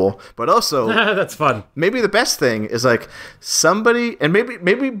 that's cool. But also, that's fun. Maybe the best thing is somebody, and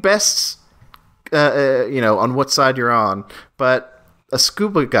maybe best. On what side you're on, but a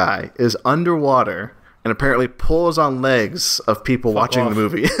scuba guy is underwater and apparently pulls on legs of people watching the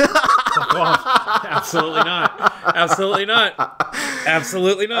movie. Fuck off. Absolutely not.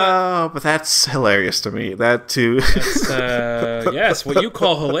 Oh, but that's hilarious to me. That too. Yes, what you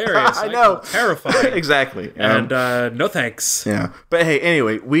call hilarious. I know. Call terrifying. Exactly. And no thanks. Yeah. But hey,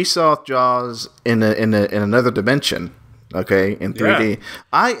 anyway, we saw Jaws in another dimension. Okay, in 3D.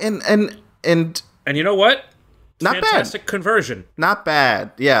 Yeah. And you know what? Fantastic conversion. Not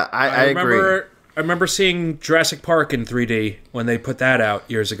bad. Yeah, I agree. I remember seeing Jurassic Park in 3D when they put that out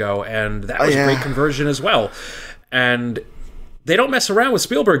years ago, and that was a great conversion as well. And they don't mess around with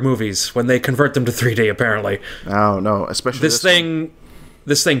Spielberg movies when they convert them to 3D, apparently. Oh, no, especially this thing.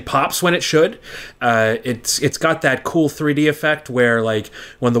 This thing pops when it should. It's got that cool 3D effect where,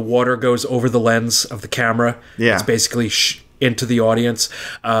 when the water goes over the lens of the camera, it's basically into the audience.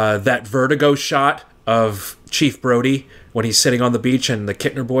 That vertigo shot of Chief Brody when he's sitting on the beach and the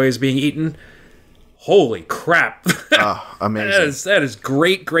Kittner boy is being eaten. Holy crap. Oh, amazing. that is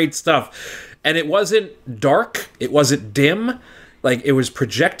great stuff. And it wasn't dark. It wasn't dim. It was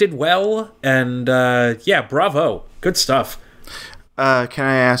projected well. And bravo. Good stuff. Can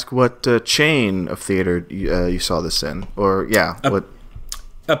I ask what chain of theater you saw this in? Or, what?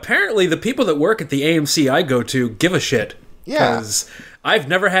 Apparently, the people that work at the AMC I go to give a shit. Yeah. Because I've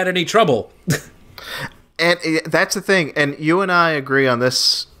never had any trouble. And that's the thing. And you and I agree on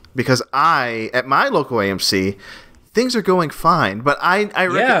this because at my local AMC, things are going fine. But I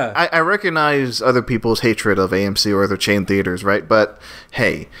recognize other people's hatred of AMC or other chain theaters, right? But,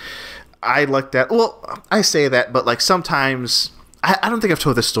 hey, I like that. Well, I say that, but sometimes... I don't think I've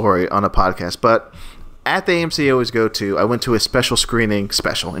told this story on a podcast, but at the AMC I always go to, I went to a special screening,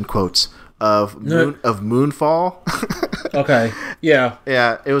 special in quotes, of Moonfall. Okay. Yeah.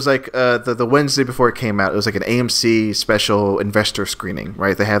 Yeah. It was the Wednesday before it came out. It was an AMC special investor screening,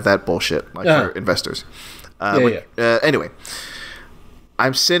 right? They have that bullshit for investors. Anyway,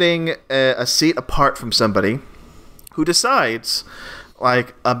 I'm sitting a seat apart from somebody who decides, a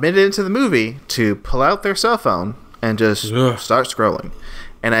minute into the movie, to pull out their cell phone and just start scrolling.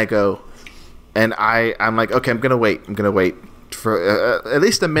 And I go, and I'm like, okay, I'm gonna wait for at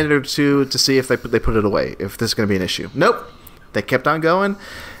least a minute or two to see if they put it away, if this is gonna be an issue. Nope, they kept on going.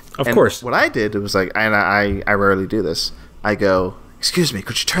 Of course. What I did was and I rarely do this. I go, excuse me,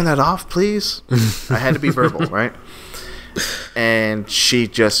 could you turn that off, please? I had to be verbal, right? And she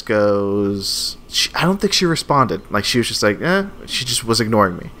just goes. I don't think she responded. She was just she just was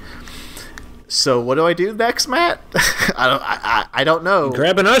ignoring me. So what do I do next, Matt? I don't know.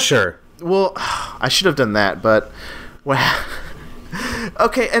 Grab an usher. Well, I should have done that, but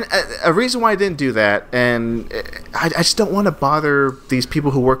okay. And a reason why I didn't do that, and I just don't want to bother these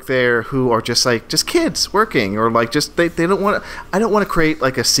people who work there, who are just kids working, or they don't want. I don't want to create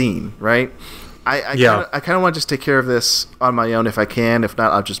a scene, right? I kind of want to just take care of this on my own if I can. If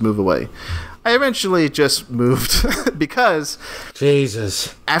not, I'll just move away. I eventually just moved because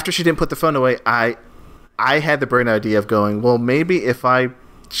Jesus. after she didn't put the phone away, I had the brain idea of going, well, maybe if I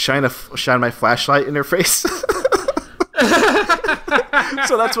shine my flashlight in her face.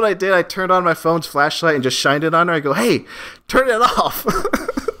 So that's what I did. I turned on my phone's flashlight and just shined it on her. I go, hey, turn it off.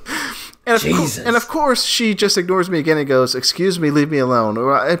 And of course, she just ignores me again and goes, excuse me, leave me alone.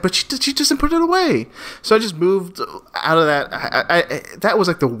 But she doesn't put it away. So I just moved out of that. That was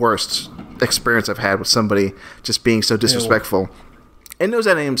like the worst experience I've had with somebody just being so disrespectful. And it was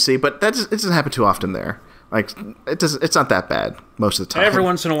at AMC, but it doesn't happen too often there. Like, it's not that bad most of the time. Every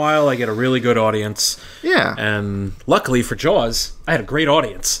once in a while, I get a really good audience. Yeah. And luckily for Jaws, I had a great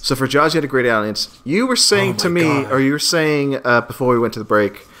audience. So for Jaws, you had a great audience. You were saying to me, or you were saying before we went to the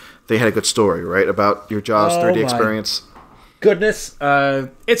break, they had a good story, right? About your Jaws 3D experience. Goodness.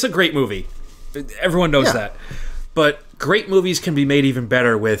 It's a great movie. Everyone knows that. But great movies can be made even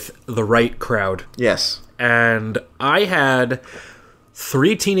better with the right crowd. Yes. And I had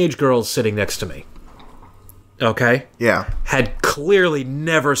 3 teenage girls sitting next to me. Okay? Yeah. Had clearly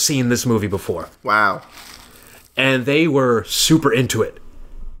never seen this movie before. Wow. And they were super into it.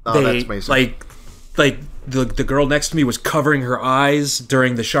 Oh, that's amazing. Like the girl next to me was covering her eyes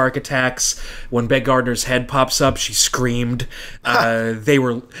during the shark attacks. When Beg Gardner's head pops up, she screamed. They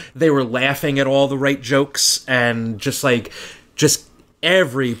were laughing at all the right jokes, and just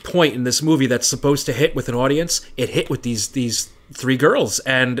every point in this movie that's supposed to hit with an audience, it hit with these 3 girls,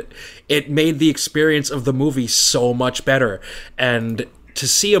 and it made the experience of the movie so much better. And to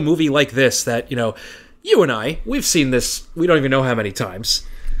see a movie like this that, you and I, we've seen this, we don't even know how many times.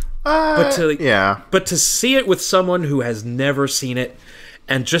 But to see it with someone who has never seen it,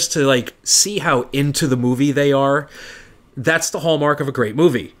 and just to see how into the movie they are, that's the hallmark of a great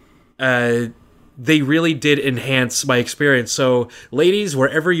movie. They really did enhance my experience. So, ladies,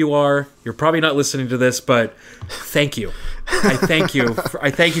 wherever you are, you're probably not listening to this, but thank you. I thank you.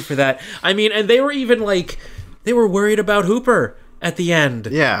 I thank you for that. I mean, and they were even they were worried about Hooper at the end.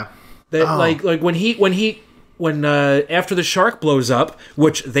 Yeah. When after the shark blows up,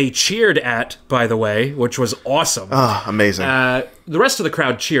 which they cheered at, by the way, which was awesome. Oh, amazing. The rest of the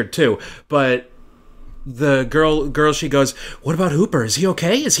crowd cheered too, but the girl, she goes, "What about Hooper? Is he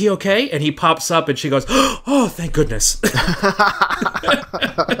okay? Is he okay?" And he pops up, and she goes, "Oh, thank goodness."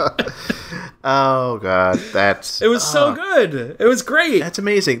 Oh God, it was so good. It was great. That's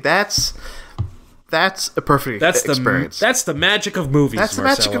amazing. That's a perfect experience. That's the magic of movies. That's the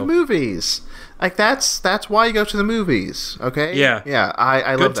Marcelo. magic of movies. That's why you go to the movies. Okay. Yeah. Yeah.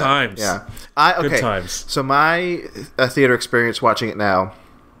 I love that. Good times. Yeah. Good times. So my theater experience watching it now.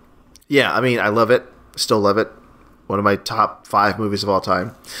 Yeah, I mean, I love it. Still love it. One of my top 5 movies of all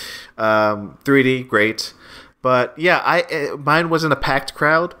time. 3D, great. But yeah, mine wasn't a packed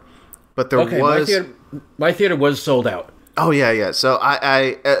crowd, but there was. My theater was sold out. Oh yeah. So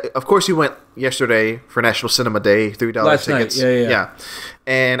I of course you went yesterday for National Cinema Day, $3 tickets. Night. Yeah.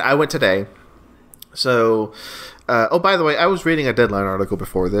 And I went today. So, by the way, I was reading a Deadline article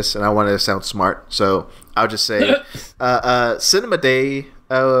before this, and I wanted to sound smart, so I'll just say, Cinema Day,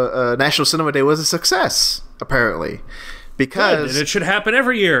 National Cinema Day was a success, apparently, because good, and it should happen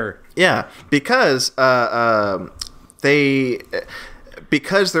every year. Yeah, because there were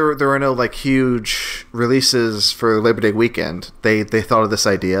no huge releases for Labor Day weekend. They thought of this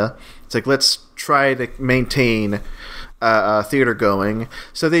idea. It's let's try to maintain theater going.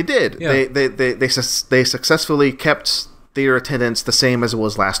 So they did. Yeah. They successfully kept theater attendance the same as it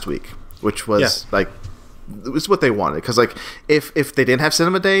was last week, which was it was what they wanted. Because if they didn't have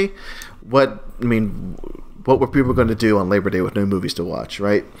Cinema Day, what were people going to do on Labor Day with no movies to watch,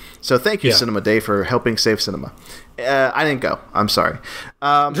 right? So thank you, Cinema Day, for helping save cinema. I didn't go. I'm sorry.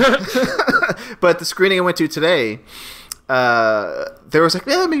 But the screening I went to today, there was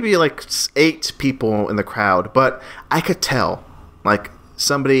maybe 8 people in the crowd, but I could tell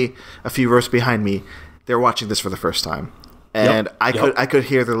somebody a few rows behind me, they're watching this for the first time, and I could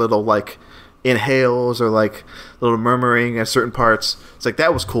hear their little inhales or little murmuring at certain parts. It's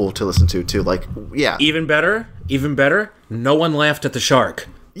that was cool to listen to too. Even better. No one laughed at the shark.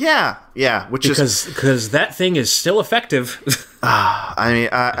 Yeah, because that thing is still effective.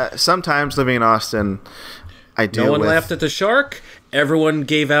 Sometimes living in Austin, no one laughed at the shark. Everyone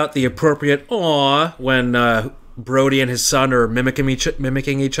gave out the appropriate "aw" when Brody and his son are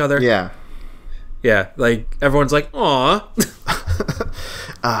mimicking each other. Yeah. Everyone's "aw."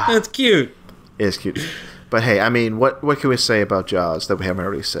 That's cute. It is cute. But hey, what can we say about Jaws that we haven't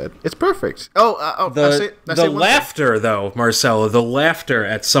already said? It's perfect. The laughter, though, Marcelo, the laughter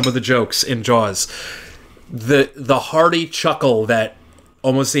at some of the jokes in Jaws, the hearty chuckle that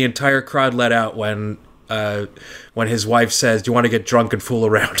almost the entire crowd let out when his wife says, "Do you want to get drunk and fool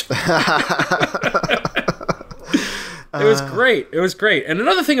around?" It was great. It was great. And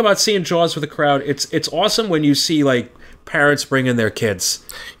another thing about seeing Jaws with a crowd, it's awesome when you see like parents bring in their kids.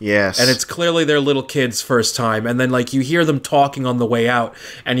 Yes. And it's clearly their little kids' first time. And then like you hear them talking on the way out,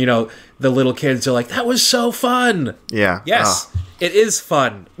 and you know, the little kids are like, "That was so fun." Yeah. Yes. It is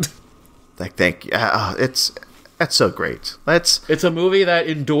fun. Thank you. That's so great. It's a movie that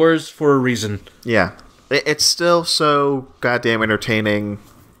endures for a reason. Yeah. It's still so goddamn entertaining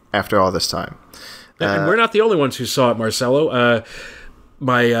after all this time. And we're not the only ones who saw it, Marcelo.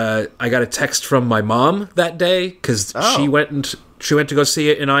 I got a text from my mom that day because she went to go see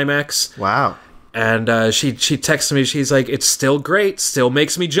it in IMAX. Wow. And she texted me. She's like, "It's still great. Still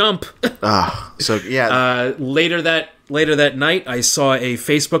makes me jump." So yeah. Later that night, I saw a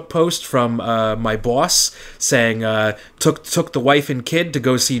Facebook post from my boss saying took the wife and kid to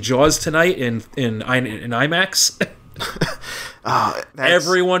go see Jaws tonight in IMAX.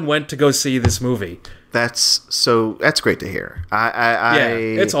 Everyone went to go see this movie. That's great to hear.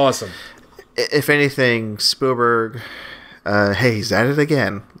 It's awesome. If anything, Spielberg, hey, he's at it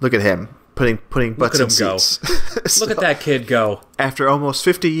again. Look at him putting butts in seats. Look at that kid go. After almost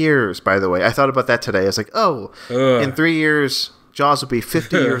 50 years, by the way. I thought about that today. I was like, in 3 years, Jaws will be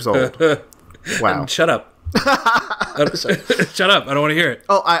 50 years old. Wow. Shut up. Shut up. I don't want to hear it.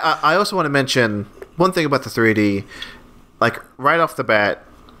 Oh, I also want to mention one thing about the 3D. Like, right off the bat,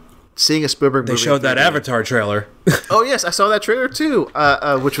 seeing a Spielberg movie. They showed that Avatar trailer. Oh, yes. I saw that trailer, too,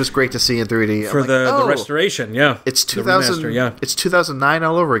 which was great to see in 3D. For the restoration, yeah. It's 2000. It's 2009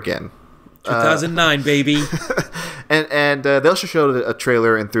 all over again. 2009, baby. And they also showed a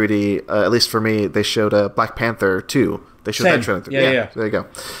trailer in 3D. At least for me, they showed Black Panther 2. They showed that trailer in 3D. Yeah. There you go.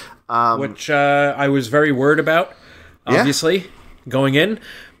 Which I was very worried about, obviously, going in.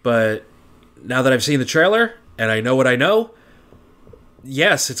 But now that I've seen the trailer and I know what I know,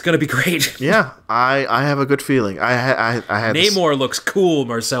 yes, it's going to be great. Yeah, I have a good feeling. I had Namor looks cool,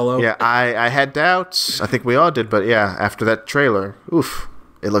 Marcelo. Yeah, I had doubts. I think we all did, but yeah, after that trailer, oof,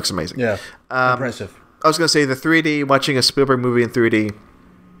 it looks amazing. Yeah, impressive. I was going to say the 3D, watching a Spielberg movie in 3D,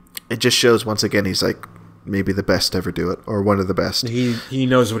 it just shows once again he's like maybe the best to ever do it, or one of the best. He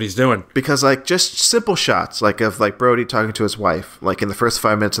knows what he's doing. Because like just simple shots, like of like Brody talking to his wife, like in the first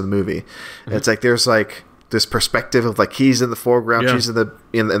 5 minutes of the movie, and it's like there's like this perspective of like he's in the foreground, she's in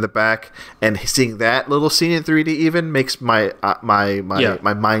the back, and seeing that little scene in 3D even makes my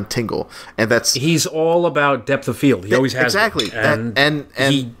mind tingle. And he's all about depth of field. He always has exactly. And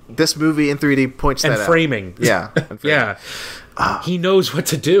this movie in 3D points that out. Framing. Yeah, and framing. He knows what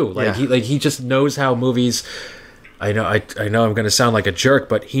to do. He just knows how movies. I know I'm going to sound like a jerk,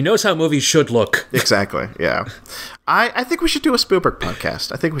 but he knows how movies should look. Exactly. Yeah. I think we should do a Spielberg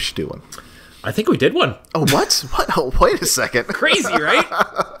podcast. I think we should do one. I think we did one. Oh, what? Oh, wait a second. Crazy, right?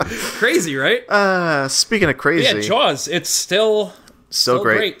 Crazy, right? Speaking of crazy. Yeah, Jaws. It's still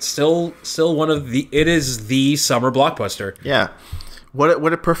great. Still one of the. It is the summer blockbuster. Yeah.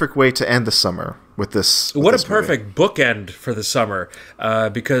 What a perfect way to end the summer with this. What a perfect bookend for the summer,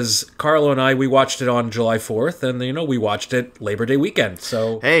 because Carlo and I, we watched it on July 4th, and we watched it Labor Day weekend.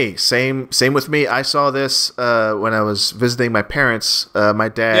 So hey, same with me. I saw this when I was visiting my parents. My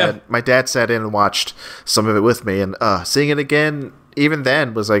dad sat in and watched some of it with me, and seeing it again even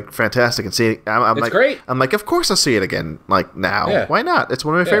then was like fantastic. And seeing, it's great. I'm like, of course I'll see it again. Like now, why not? It's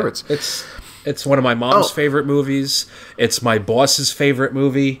one of my favorites. It's one of my mom's favorite movies. It's my boss's favorite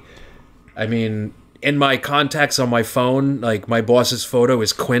movie. I mean, in my contacts on my phone, like my boss's photo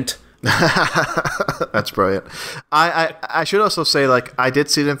is Quint. That's brilliant. I should also say, like, I did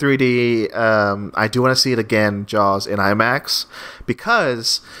see it in 3D. I do want to see it again, Jaws, in IMAX,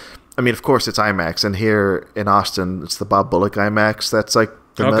 because, I mean, of course it's IMAX, and here in Austin, it's the Bob Bullock IMAX. That's like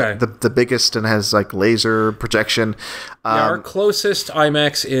the biggest and has like laser projection. Our closest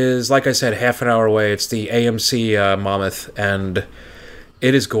IMAX is, like I said, half an hour away. It's the AMC Monmouth, and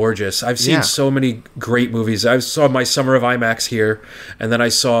it is gorgeous. I've seen so many great movies. I saw my Summer of IMAX here, and then I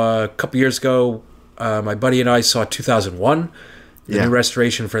saw a couple years ago, my buddy and I saw 2001, the new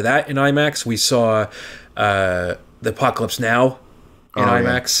restoration for that in IMAX. We saw The Apocalypse Now in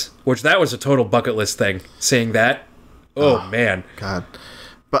IMAX, which that was a total bucket list thing, seeing that. Oh man. God.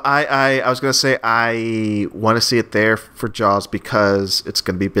 But I was going to say I want to see it there for Jaws because it's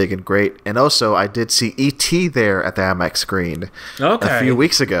going to be big and great. And also, I did see E.T. there at the IMAX screen a few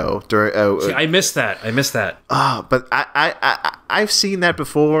weeks ago. See, I missed that. But I've seen that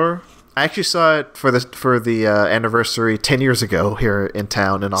before. I actually saw it for the anniversary 10 years ago here in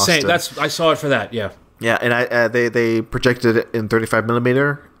town in Austin. I saw it for that, yeah. Yeah, and they projected it in 35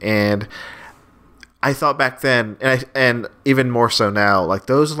 millimeter, and I thought back then, and even more so now, like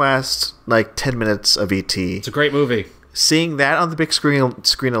those last like 10 minutes of E.T. It's a great movie. Seeing that on the big screen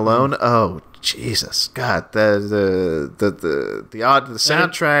alone, oh Jesus, God, the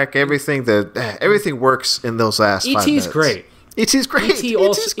soundtrack, everything works in those last 5 minutes. E.T.'s great. E.T.'s great.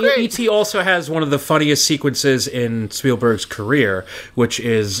 E.T. also has one of the funniest sequences in Spielberg's career, which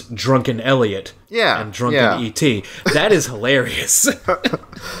is Drunken Elliot and Drunken E.T. That is hilarious.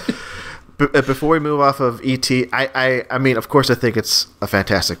 Before we move off of E.T., I mean, of course, I think it's a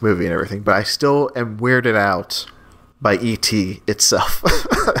fantastic movie and everything, but I still am weirded out by E.T. itself.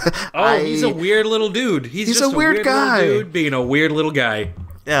 He's a weird little dude. He's just a weird guy. Little dude being a weird little guy.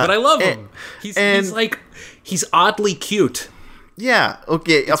 Yeah. But I love him. He's oddly cute. Yeah,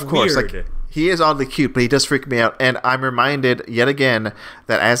 okay, of course. Weird. Like, he is oddly cute, but he does freak me out. And I'm reminded yet again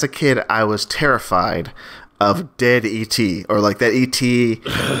that as a kid, I was terrified of dead E.T. or like that E.T.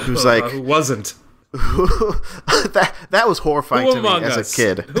 who's like who wasn't. that was horrifying to me as a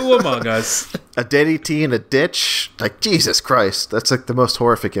kid. Who among us? A dead E.T. in a ditch? Like, Jesus Christ. That's like the most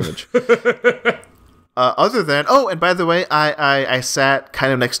horrific image. Other than, and by the way, I sat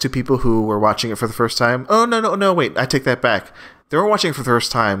kind of next to people who were watching it for the first time. Oh, no, wait, I take that back. They were watching it for the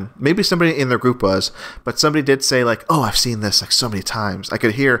first time. Maybe somebody in their group was, but somebody did say like, oh, I've seen this like so many times. I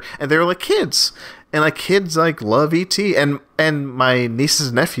could hear, and they were like kids. And like kids like love E.T. and my nieces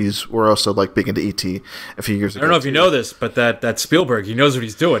and nephews were also like big into E.T. a few years ago. I don't know if you know this, but that Spielberg, he knows what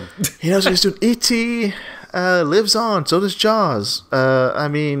he's doing. He knows what he's doing. E.T. Lives on. So does Jaws. I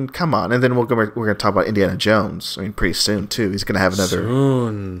mean, come on. And then we're going to talk about Indiana Jones. I mean, pretty soon too. He's going to have another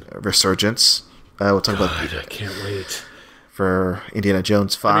resurgence. We'll talk about. I can't wait for Indiana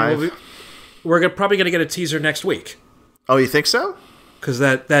Jones 5. I mean, we're probably going to get a teaser next week. Oh, you think so? Because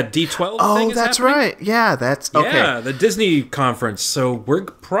that D12 thing is that's happening? right. Yeah, that's okay. Yeah, the Disney conference. So we're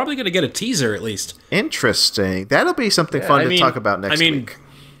probably going to get a teaser at least. Interesting. That'll be something fun to talk about next week.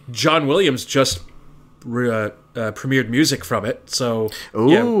 John Williams just premiered music from it. So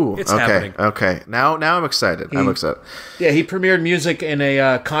it's happening. Okay. Now I'm excited. I'm excited. Yeah, he premiered music in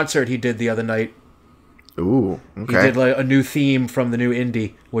a concert he did the other night. Ooh, okay. He did like a new theme from the new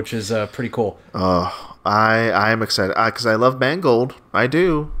indie, which is pretty cool. Oh, I am excited because I love Mangold. I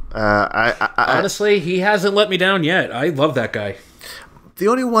do. Honestly, he hasn't let me down yet. I love that guy. The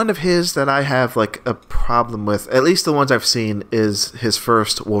only one of his that I have like a problem with, at least the ones I've seen, is his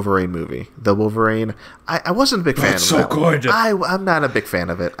first Wolverine movie, The Wolverine. I wasn't a big fan of so that. Good. I'm not a big fan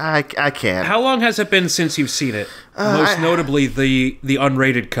of it. I can't. How long has it been since you've seen it? Most notably, the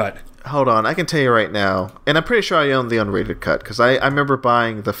unrated cut. Hold on, I can tell you right now, and I'm pretty sure I own the unrated cut because I remember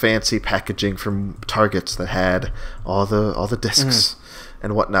buying the fancy packaging from Targets that had all the discs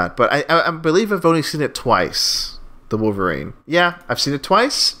and whatnot. But I believe I've only seen it twice, The Wolverine. Yeah, I've seen it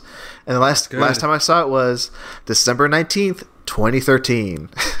twice, and the last time I saw it was December 19th, 2013.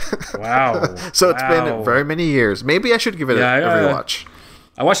 Wow! So it's been very many years. Maybe I should give it a rewatch.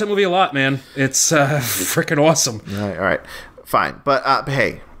 I watched that movie a lot, man. It's freaking awesome. All right, fine. But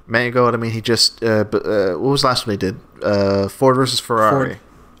hey. Mangold, I mean, he just what was the last one he did? Ford versus Ferrari.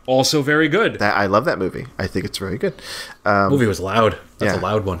 Also very good. I love that movie. I think it's very good. Movie was loud. That's a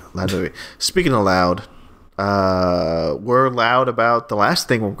loud one. Loud movie. Speaking of loud, we're loud about the last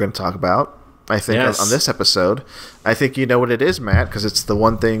thing we're going to talk about. I think on this episode. I think you know what it is, Matt, because it's the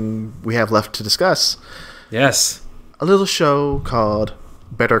one thing we have left to discuss. Yes. A little show called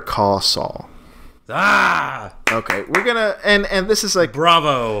Better Call Saul. Okay, we're gonna and this is like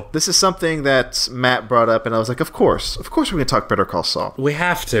bravo. This is something that Matt brought up, and I was like, of course we're gonna talk Better Call Saul. We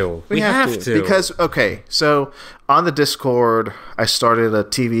have to. We have to because so on the Discord, I started a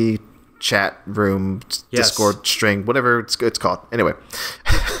TV chat room, Discord string, whatever it's called. Anyway,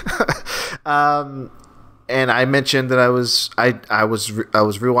 and I mentioned that I was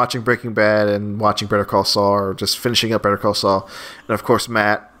rewatching Breaking Bad and watching Better Call Saul, or just finishing up Better Call Saul, and of course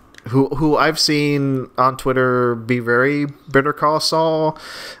Matt, who I've seen on Twitter be very Better Call Saul,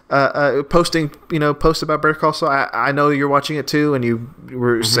 posting posts about Better Call Saul. I know you're watching it too, and you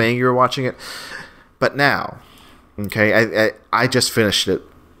were saying you were watching it, but now, okay, I just finished it.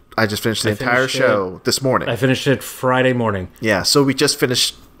 I just finished the entire show this morning. I finished it Friday morning. Yeah, so we just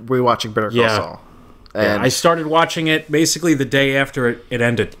finished rewatching Better Call Saul. And I started watching it basically the day after it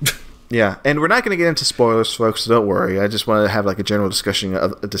ended. Yeah, and we're not going to get into spoilers, folks, so don't worry. I just wanted to have like a general discussion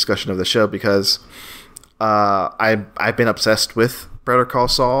of the show because I've been obsessed with Better Call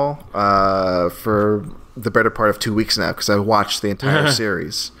Saul for the better part of 2 weeks now because I watched the entire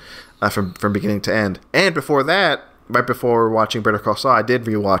series from beginning to end. And before that, right before watching Better Call Saul, I did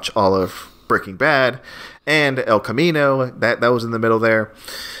rewatch all of Breaking Bad, and El Camino. That was in the middle there.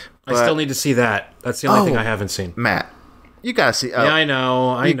 But I still need to see that. That's the only thing I haven't seen. Matt, you gotta see. Yeah, I know.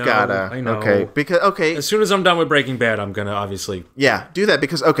 I know. Okay, as soon as I'm done with Breaking Bad, I'm gonna obviously do that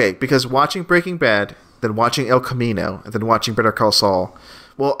because watching Breaking Bad, then watching El Camino, and then watching Better Call Saul.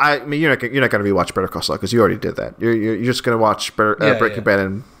 Well, I mean, you're not gonna rewatch Better Call Saul because you already did that. You're just gonna watch Breaking Bad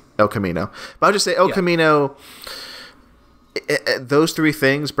and El Camino. But I'll just say El Camino. Those three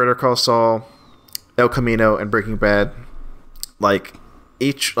things: Better Call Saul, El Camino, and Breaking Bad. Like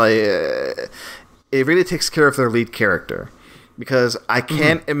each, it really takes care of their lead character, because I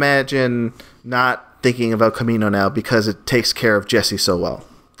can't imagine not thinking of El Camino now because it takes care of Jesse so well.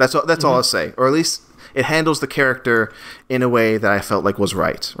 That's all I'll say, or at least it handles the character in a way that I felt like was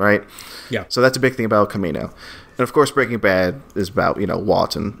right. Yeah. So that's a big thing about El Camino. And of course, Breaking Bad is about,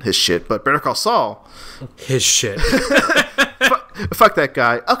 Walt and his shit. But Better Call Saul, his shit. Fuck that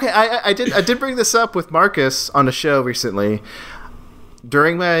guy. Okay, I did bring this up with Marcus on the show recently.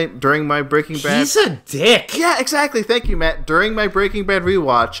 During my Breaking Bad, he's a dick. Yeah, exactly. Thank you, Matt. During my Breaking Bad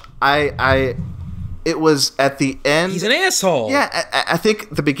rewatch, it was at the end. He's an asshole. Yeah, I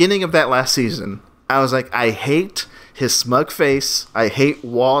think the beginning of that last season, I was like, I hate his smug face. I hate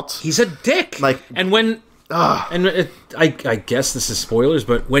Walt. He's a dick. And when. I guess this is spoilers,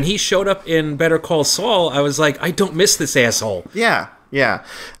 but when he showed up in Better Call Saul, I was like, I don't miss this asshole. Yeah,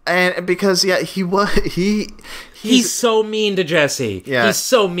 and because he's so mean to Jesse. Yeah, he's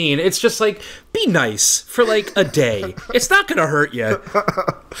so mean. It's just like, be nice for like a day. It's not gonna hurt you.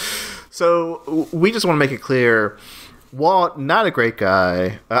 So we just want to make it clear. Walt, not a great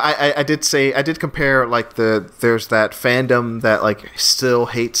guy. I did compare like there's that fandom that like still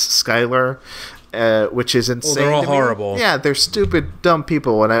hates Skyler. Which is insane. They're all horrible. Yeah, they're stupid, dumb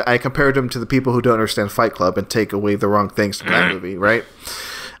people, and I compared them to the people who don't understand Fight Club and take away the wrong things from that movie, right?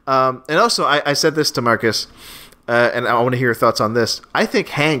 And also, I said this to Marcus, and I want to hear your thoughts on this. I think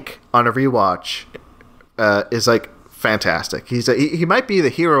Hank on a rewatch is like fantastic. He might be the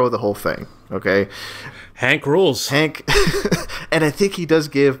hero of the whole thing. Okay, Hank rules. Hank, and I think he does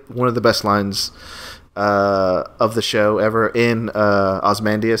give one of the best lines of the show ever in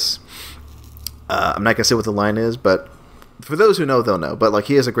Ozymandias. I'm not gonna say what the line is, but for those who know, they'll know. But like,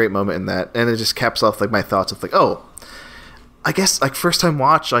 he has a great moment in that, and it just caps off like my thoughts of like, oh, I guess like first time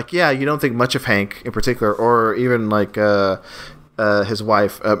watch, like you don't think much of Hank in particular, or even like his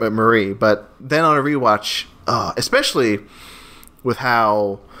wife Marie, but then on a rewatch, especially with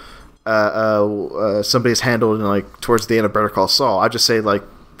how somebody's handled like towards the end of Better Call Saul, I just say like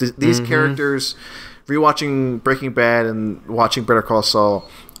these characters, rewatching Breaking Bad and watching Better Call Saul.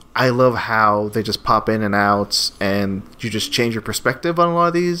 I love how they just pop in and out, and you just change your perspective on a lot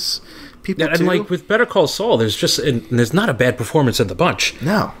of these people. Yeah, and like with Better Call Saul, there's not a bad performance in the bunch.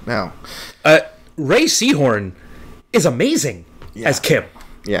 No. Ray Seahorn is amazing as Kim.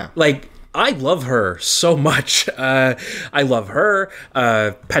 Yeah, like I love her so much. I love her.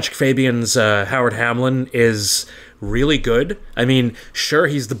 Patrick Fabian's Howard Hamlin is really good. I mean, sure,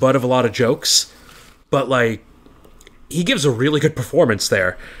 he's the butt of a lot of jokes, but like he gives a really good performance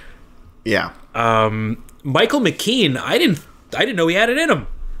there. Yeah. Michael McKean, I didn't know he had it in him.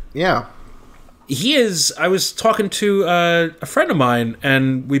 Yeah. He is. I was talking to a friend of mine,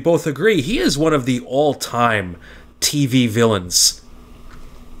 and we both agree he is one of the all-time TV villains.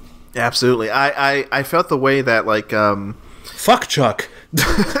 Absolutely. I felt the way that like fuck Chuck.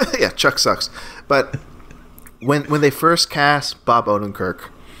 Yeah, Chuck sucks. But when they first cast Bob Odenkirk,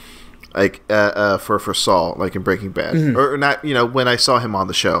 like for Saul, like in Breaking Bad, or not, when I saw him on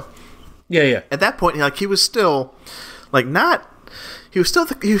the show. Yeah. At that point, like he was still, like he was still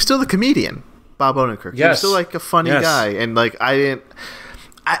the comedian, Bob Odenkirk. Yes. He was still like a funny guy, and like I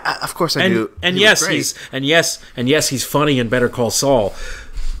of course I knew. And yes, he's funny in Better Call Saul.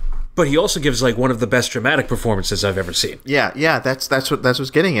 But he also gives like one of the best dramatic performances I've ever seen. Yeah. That's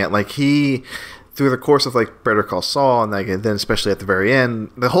what's getting at. Like he, through the course of like Better Call Saul, and like and then especially at the very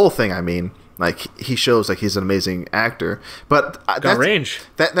end, the whole thing. I mean, like he shows like he's an amazing actor. But got range.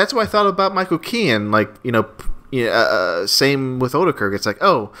 That's what I thought about Michael Keane. Like same with Odenkirk. It's like,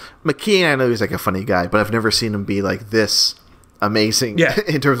 oh, McKean, I know he's like a funny guy, but I've never seen him be like this amazing. Yeah.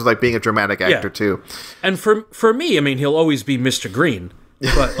 In terms of like being a dramatic actor too. And for me, I mean, he'll always be Mr. Green.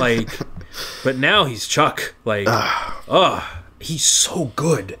 But like, but now he's Chuck. Like, he's so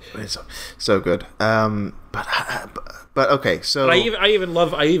good. So good. But okay. So but I even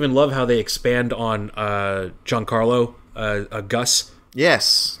love how they expand on Giancarlo Gus.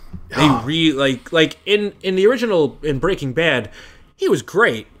 Yes. They like in the original in Breaking Bad, he was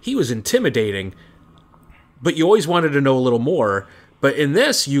great. He was intimidating, but you always wanted to know a little more. But in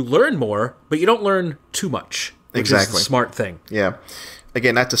this, you learn more, but you don't learn too much. Which Exactly. is the smart thing. Yeah.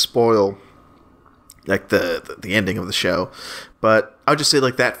 Again, not to spoil like the ending of the show, but I'll just say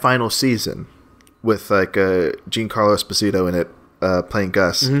like that final season with like Giancarlo Esposito in it playing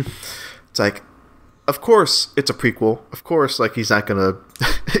Gus. Mm-hmm. It's like, of course it's a prequel. Of course, like he's not gonna,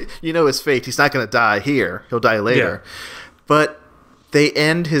 his fate. He's not gonna die here. He'll die later. Yeah. But they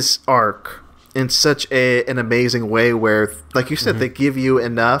end his arc in such an amazing way where, like you said, they give you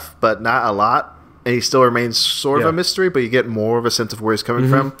enough, but not a lot. And he still remains sort of a mystery, but you get more of a sense of where he's coming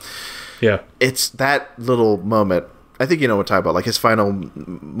from. Yeah. It's that little moment. I think you know what I'm talking about. Like his final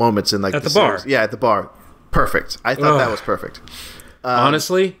moments in like at the bar. Series. Yeah, at the bar. Perfect. I thought that was perfect.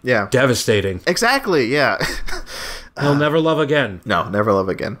 Honestly, yeah. Devastating. Exactly, yeah. He'll never love again. No, never love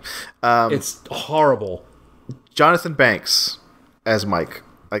again. It's horrible. Jonathan Banks as Mike.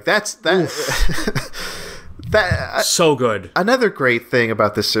 Like that. So good. Another great thing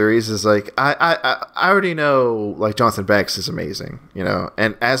about this series is like I already know like Jonathan Banks is amazing,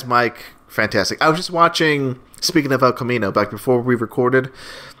 and as Mike, fantastic. I was just watching. Speaking of El Camino, back before we recorded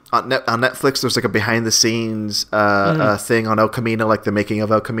on Netflix, there's like a behind the scenes thing on El Camino, like the making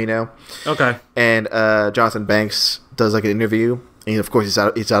of El Camino. Okay. And Jonathan Banks does like an interview, and of course he's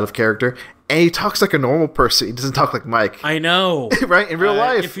out of character. And he talks like a normal person. He doesn't talk like Mike. I know, right? In real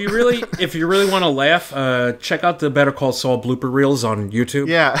life. If you really want to laugh, check out the Better Call Saul blooper reels on YouTube.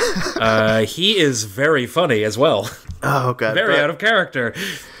 Yeah, he is very funny as well. Oh god, very out of character.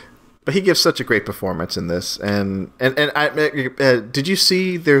 But he gives such a great performance in this. And I did you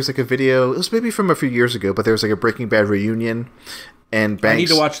see? There's like a video. It was maybe from a few years ago, but there was like a Breaking Bad reunion. And Banks. I need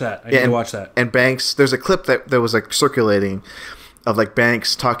to watch that. I need to watch that. And Banks. There's a clip that was like circulating of like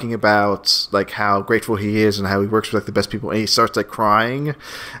Banks talking about like how grateful he is and how he works with like the best people, and he starts like crying.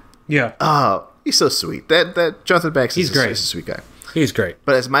 Yeah. Oh, he's so sweet. That Jonathan Banks is great. He's a sweet guy. He's great.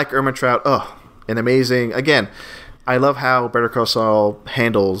 But as Mike Ehrmantraut, an amazing. Again, I love how Better Call Saul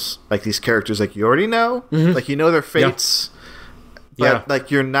handles like these characters. Like you already know, like you know their fates. But like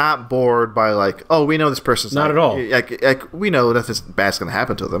you're not bored by like, oh, we know this person's not at all. Like we know nothing bad's gonna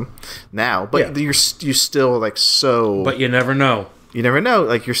happen to them now, but you're still like so. But you never know. You never know.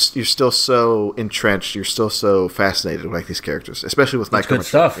 Like you're still so entrenched. You're still so fascinated with like these characters, especially with Mike. Good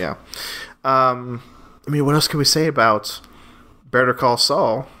stuff. Yeah. I mean, what else can we say about Better Call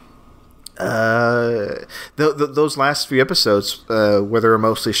Saul? Those last few episodes, where they're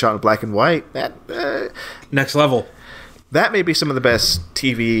mostly shot in black and white, that next level. That may be some of the best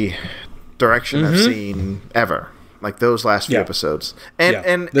TV direction I've seen ever. Like those last few episodes.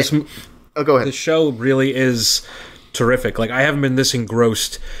 And this. Go ahead. The show really is terrific. Like I haven't been this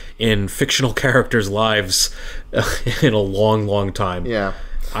engrossed in fictional characters' lives in a long, long time. Yeah.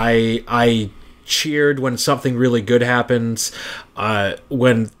 I cheered when something really good happens.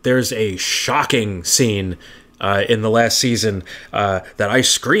 When there's a shocking scene in the last season that I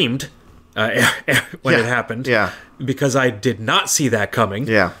screamed when it happened. Yeah. Because I did not see that coming.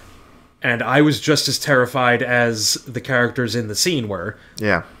 Yeah. And I was just as terrified as the characters in the scene were.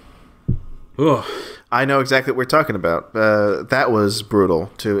 Yeah. Ugh. I know exactly what we're talking about. That was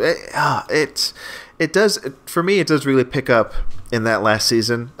brutal too. It does, for me, it does really pick up in that last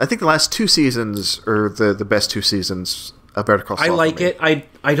season. I think the last two seasons are the best two seasons of Better Call Saul. I like it.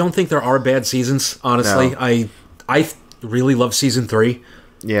 I don't think there are bad seasons, honestly. No. I really love season 3.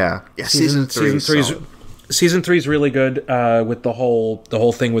 Yeah. Season 3 Season 3 is really good with the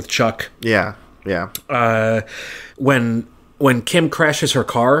whole thing with Chuck. Yeah. When Kim crashes her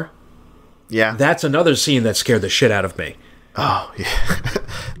car, that's another scene that scared the shit out of me. Oh yeah.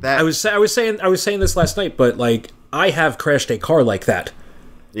 I was saying this last night, but like I have crashed a car like that.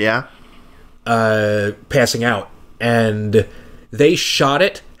 Yeah. Passing out, and they shot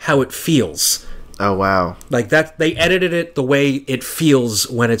it how it feels. Oh wow. Like that, they edited it the way it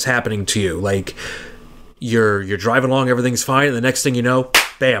feels when it's happening to you. Like you're driving along, everything's fine, and the next thing you know,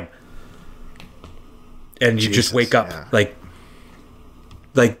 bam, and you just wake up like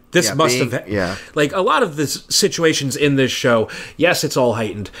this must have like a lot of the situations in this show. Yes, it's all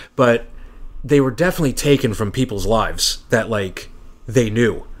heightened, but they were definitely taken from people's lives that like they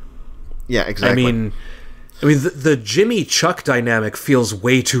knew. Yeah, exactly. I mean the Jimmy Chuck dynamic feels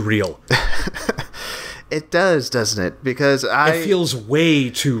way too real. It does, doesn't it? Because it feels way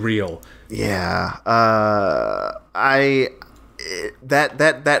too real. Yeah,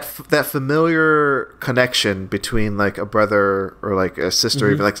 that familiar connection between like a brother or like a sister,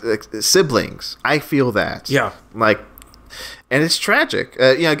 even like siblings. I feel that. Yeah, like, and it's tragic.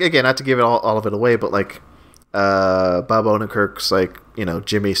 Again, not to give it all of it away, but like, Bob Odenkirk's like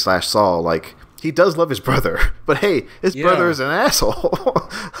Jimmy / Saul. Like he does love his brother, but hey, his brother is an asshole.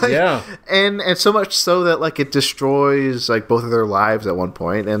 Like, and so much so that like it destroys like both of their lives at one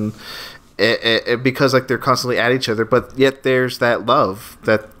point, and it because like they're constantly at each other, but yet there's that love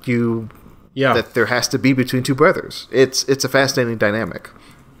that that there has to be between two brothers. It's a fascinating dynamic,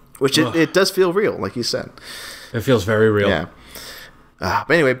 which it does feel real, like you said. It feels very real. Yeah.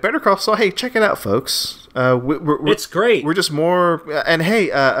 But anyway, Better Call Saul. Hey, check it out, folks. It's great. We're just more, and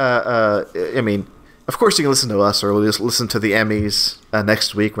hey, I mean, of course you can listen to us, or just listen to the Emmys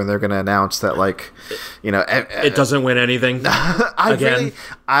next week when they're going to announce that, like, you know, it doesn't win anything. Again.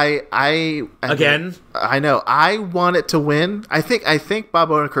 I know. I want it to win. I think Bob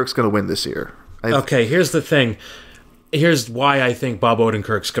Odenkirk's going to win this year. Okay, here's the thing. Here's why I think Bob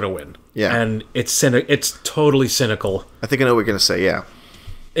Odenkirk's going to win. Yeah. And it's totally cynical. I think I know what you're going to say, yeah.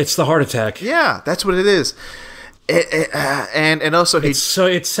 It's the heart attack. Yeah, that's what it is. And also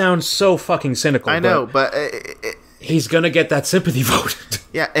it sounds so fucking cynical. I know, but he's going to get that sympathy vote.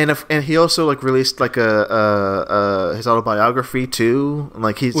 Yeah, and he also like released like his autobiography too,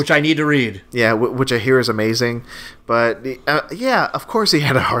 like which I need to read. Yeah, which I hear is amazing, but yeah, of course he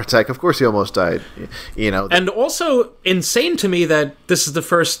had a heart attack. Of course he almost died. You know, and also insane to me that this is the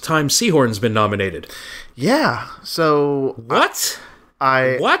first time Seahorn's been nominated. Yeah. So what?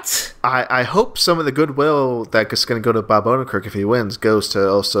 I hope some of the goodwill that's going to go to Bob Odenkirk if he wins goes to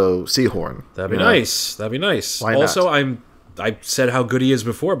also Seahorn. That'd be nice. That'd be nice. Why also, not? I said how good he is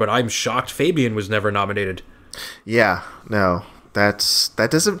before, but I'm shocked Fabian was never nominated. Yeah, no, that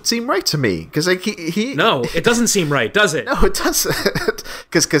doesn't seem right to me because like he no, it doesn't seem right, does it? No, it doesn't.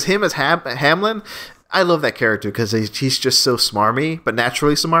 Because him as Hamlin, I love that character because he's just so smarmy, but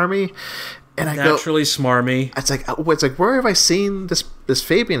naturally smarmy. And smarmy. It's like where have I seen this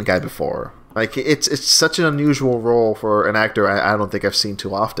Fabian guy before? Like it's such an unusual role for an actor. I don't think I've seen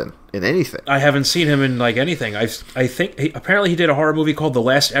too often in anything. I haven't seen him in like anything. I think apparently he did a horror movie called The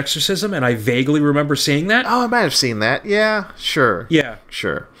Last Exorcism, and I vaguely remember seeing that. Oh, I might have seen that. Yeah, sure. Yeah,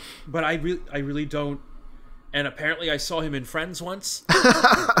 sure. But I really don't. And apparently I saw him in Friends once.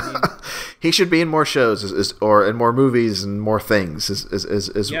 He should be in more shows, or in more movies and more things.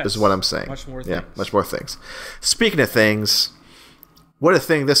 Is what I'm saying. Much more things. Yeah, much more things. Speaking of things, what a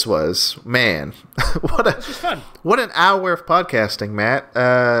thing this was, man! This was fun. What an hour of podcasting, Matt.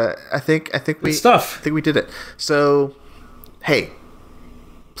 I think we did it. So, hey,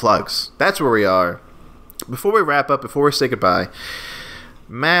 plugs. That's where we are. Before we wrap up, before we say goodbye,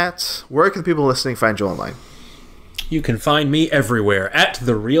 Matt, where can the people listening find you online? You can find me everywhere at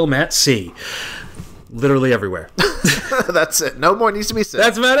The Real Matt C. Literally everywhere. That's it. No more needs to be said.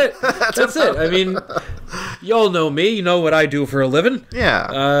 That's about it. That's it. I mean, y'all know me. You know what I do for a living.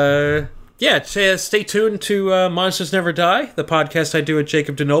 Yeah. Stay tuned to Monsters Never Die, the podcast I do with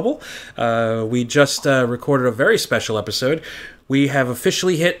Jacob DeNoble. We just recorded a very special episode. We have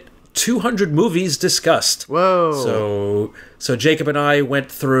officially hit 200 movies discussed. Whoa. So Jacob and I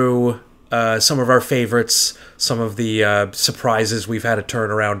went through some of our favorites, some of the surprises we've had to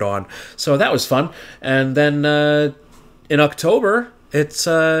turn around on. So that was fun. And then in October, it's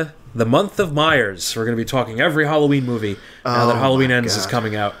the month of Myers. We're going to be talking every Halloween movie now that Halloween Ends is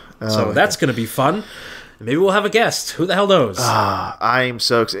coming out. So that's going to be fun. Maybe we'll have a guest. Who the hell knows? I'm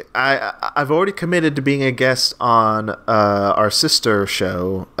so excited. I've already committed to being a guest on our sister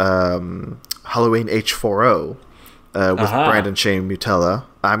show, Halloween H4O, with Brandon Shane Mutella.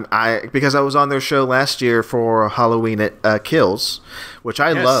 Because I was on their show last year for Halloween Kills, which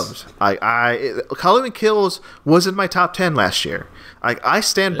I loved. Halloween Kills was in my top 10 last year. I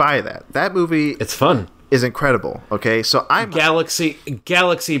stand by that. That movie. It's fun. Is incredible. Okay, so I'm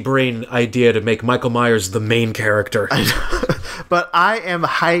galaxy brain idea to make Michael Myers the main character. But I am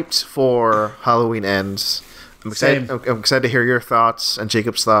hyped for Halloween Ends. I'm excited to hear your thoughts and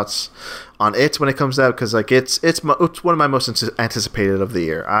Jacob's thoughts on it when it comes out, because like it's one of my most anticipated of the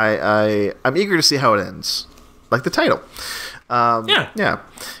year. I'm eager to see how it ends, like the title. Yeah.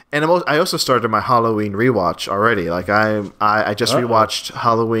 And I also started my Halloween rewatch already. Like I just rewatched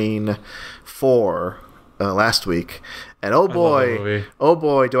Halloween 4. Last week, and oh boy,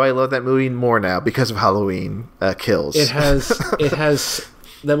 do I love that movie more now because of Halloween Kills. It has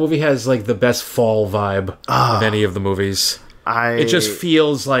that movie has like the best fall vibe of any of the movies. It just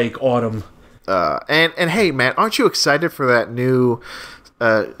feels like autumn. And hey, man, aren't you excited for that new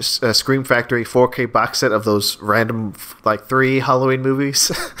Scream Factory 4K box set of those random like 3 Halloween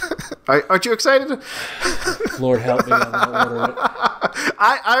movies? Aren't you excited? Lord help me, I'm gonna order it.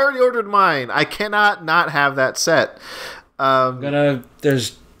 I already ordered mine. I cannot not have that set.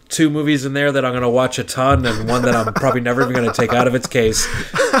 There's 2 movies in there that I'm gonna watch a ton, and one that I'm probably never even gonna take out of its case.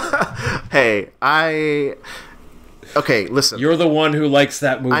 Hey, okay, listen. You're the one who likes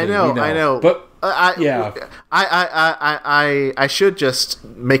that movie. I know. But I should just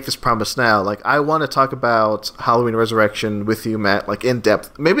make this promise now. Like, I want to talk about Halloween Resurrection with you, Matt, like, in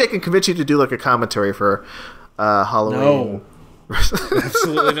depth. Maybe I can convince you to do, like, a commentary for Halloween. No.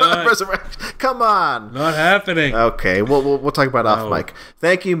 Absolutely not. Resurrection. Come on. Not happening. Okay, we'll talk about off mic.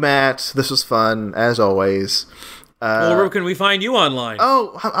 Thank you, Matt. This was fun, as always. Well, where can we find you online?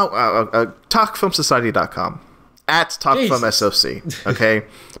 TalkFilmSociety.com. At TalkFilmSoc. Okay?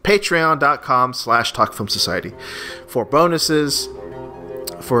 Patreon.com/TalkFilmSociety. For bonuses,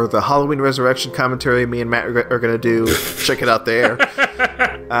 for the Halloween Resurrection commentary me and Matt are going to do. Check it out there.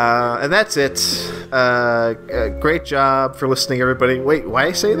 And that's it. Great job for listening, everybody. Wait, why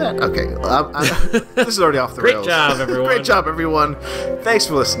I say that? Okay. This is already off the rails. Great job, everyone. Great job, everyone. Thanks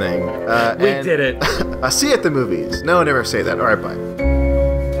for listening. We did it. See you at the movies. No, never say that. All right, bye.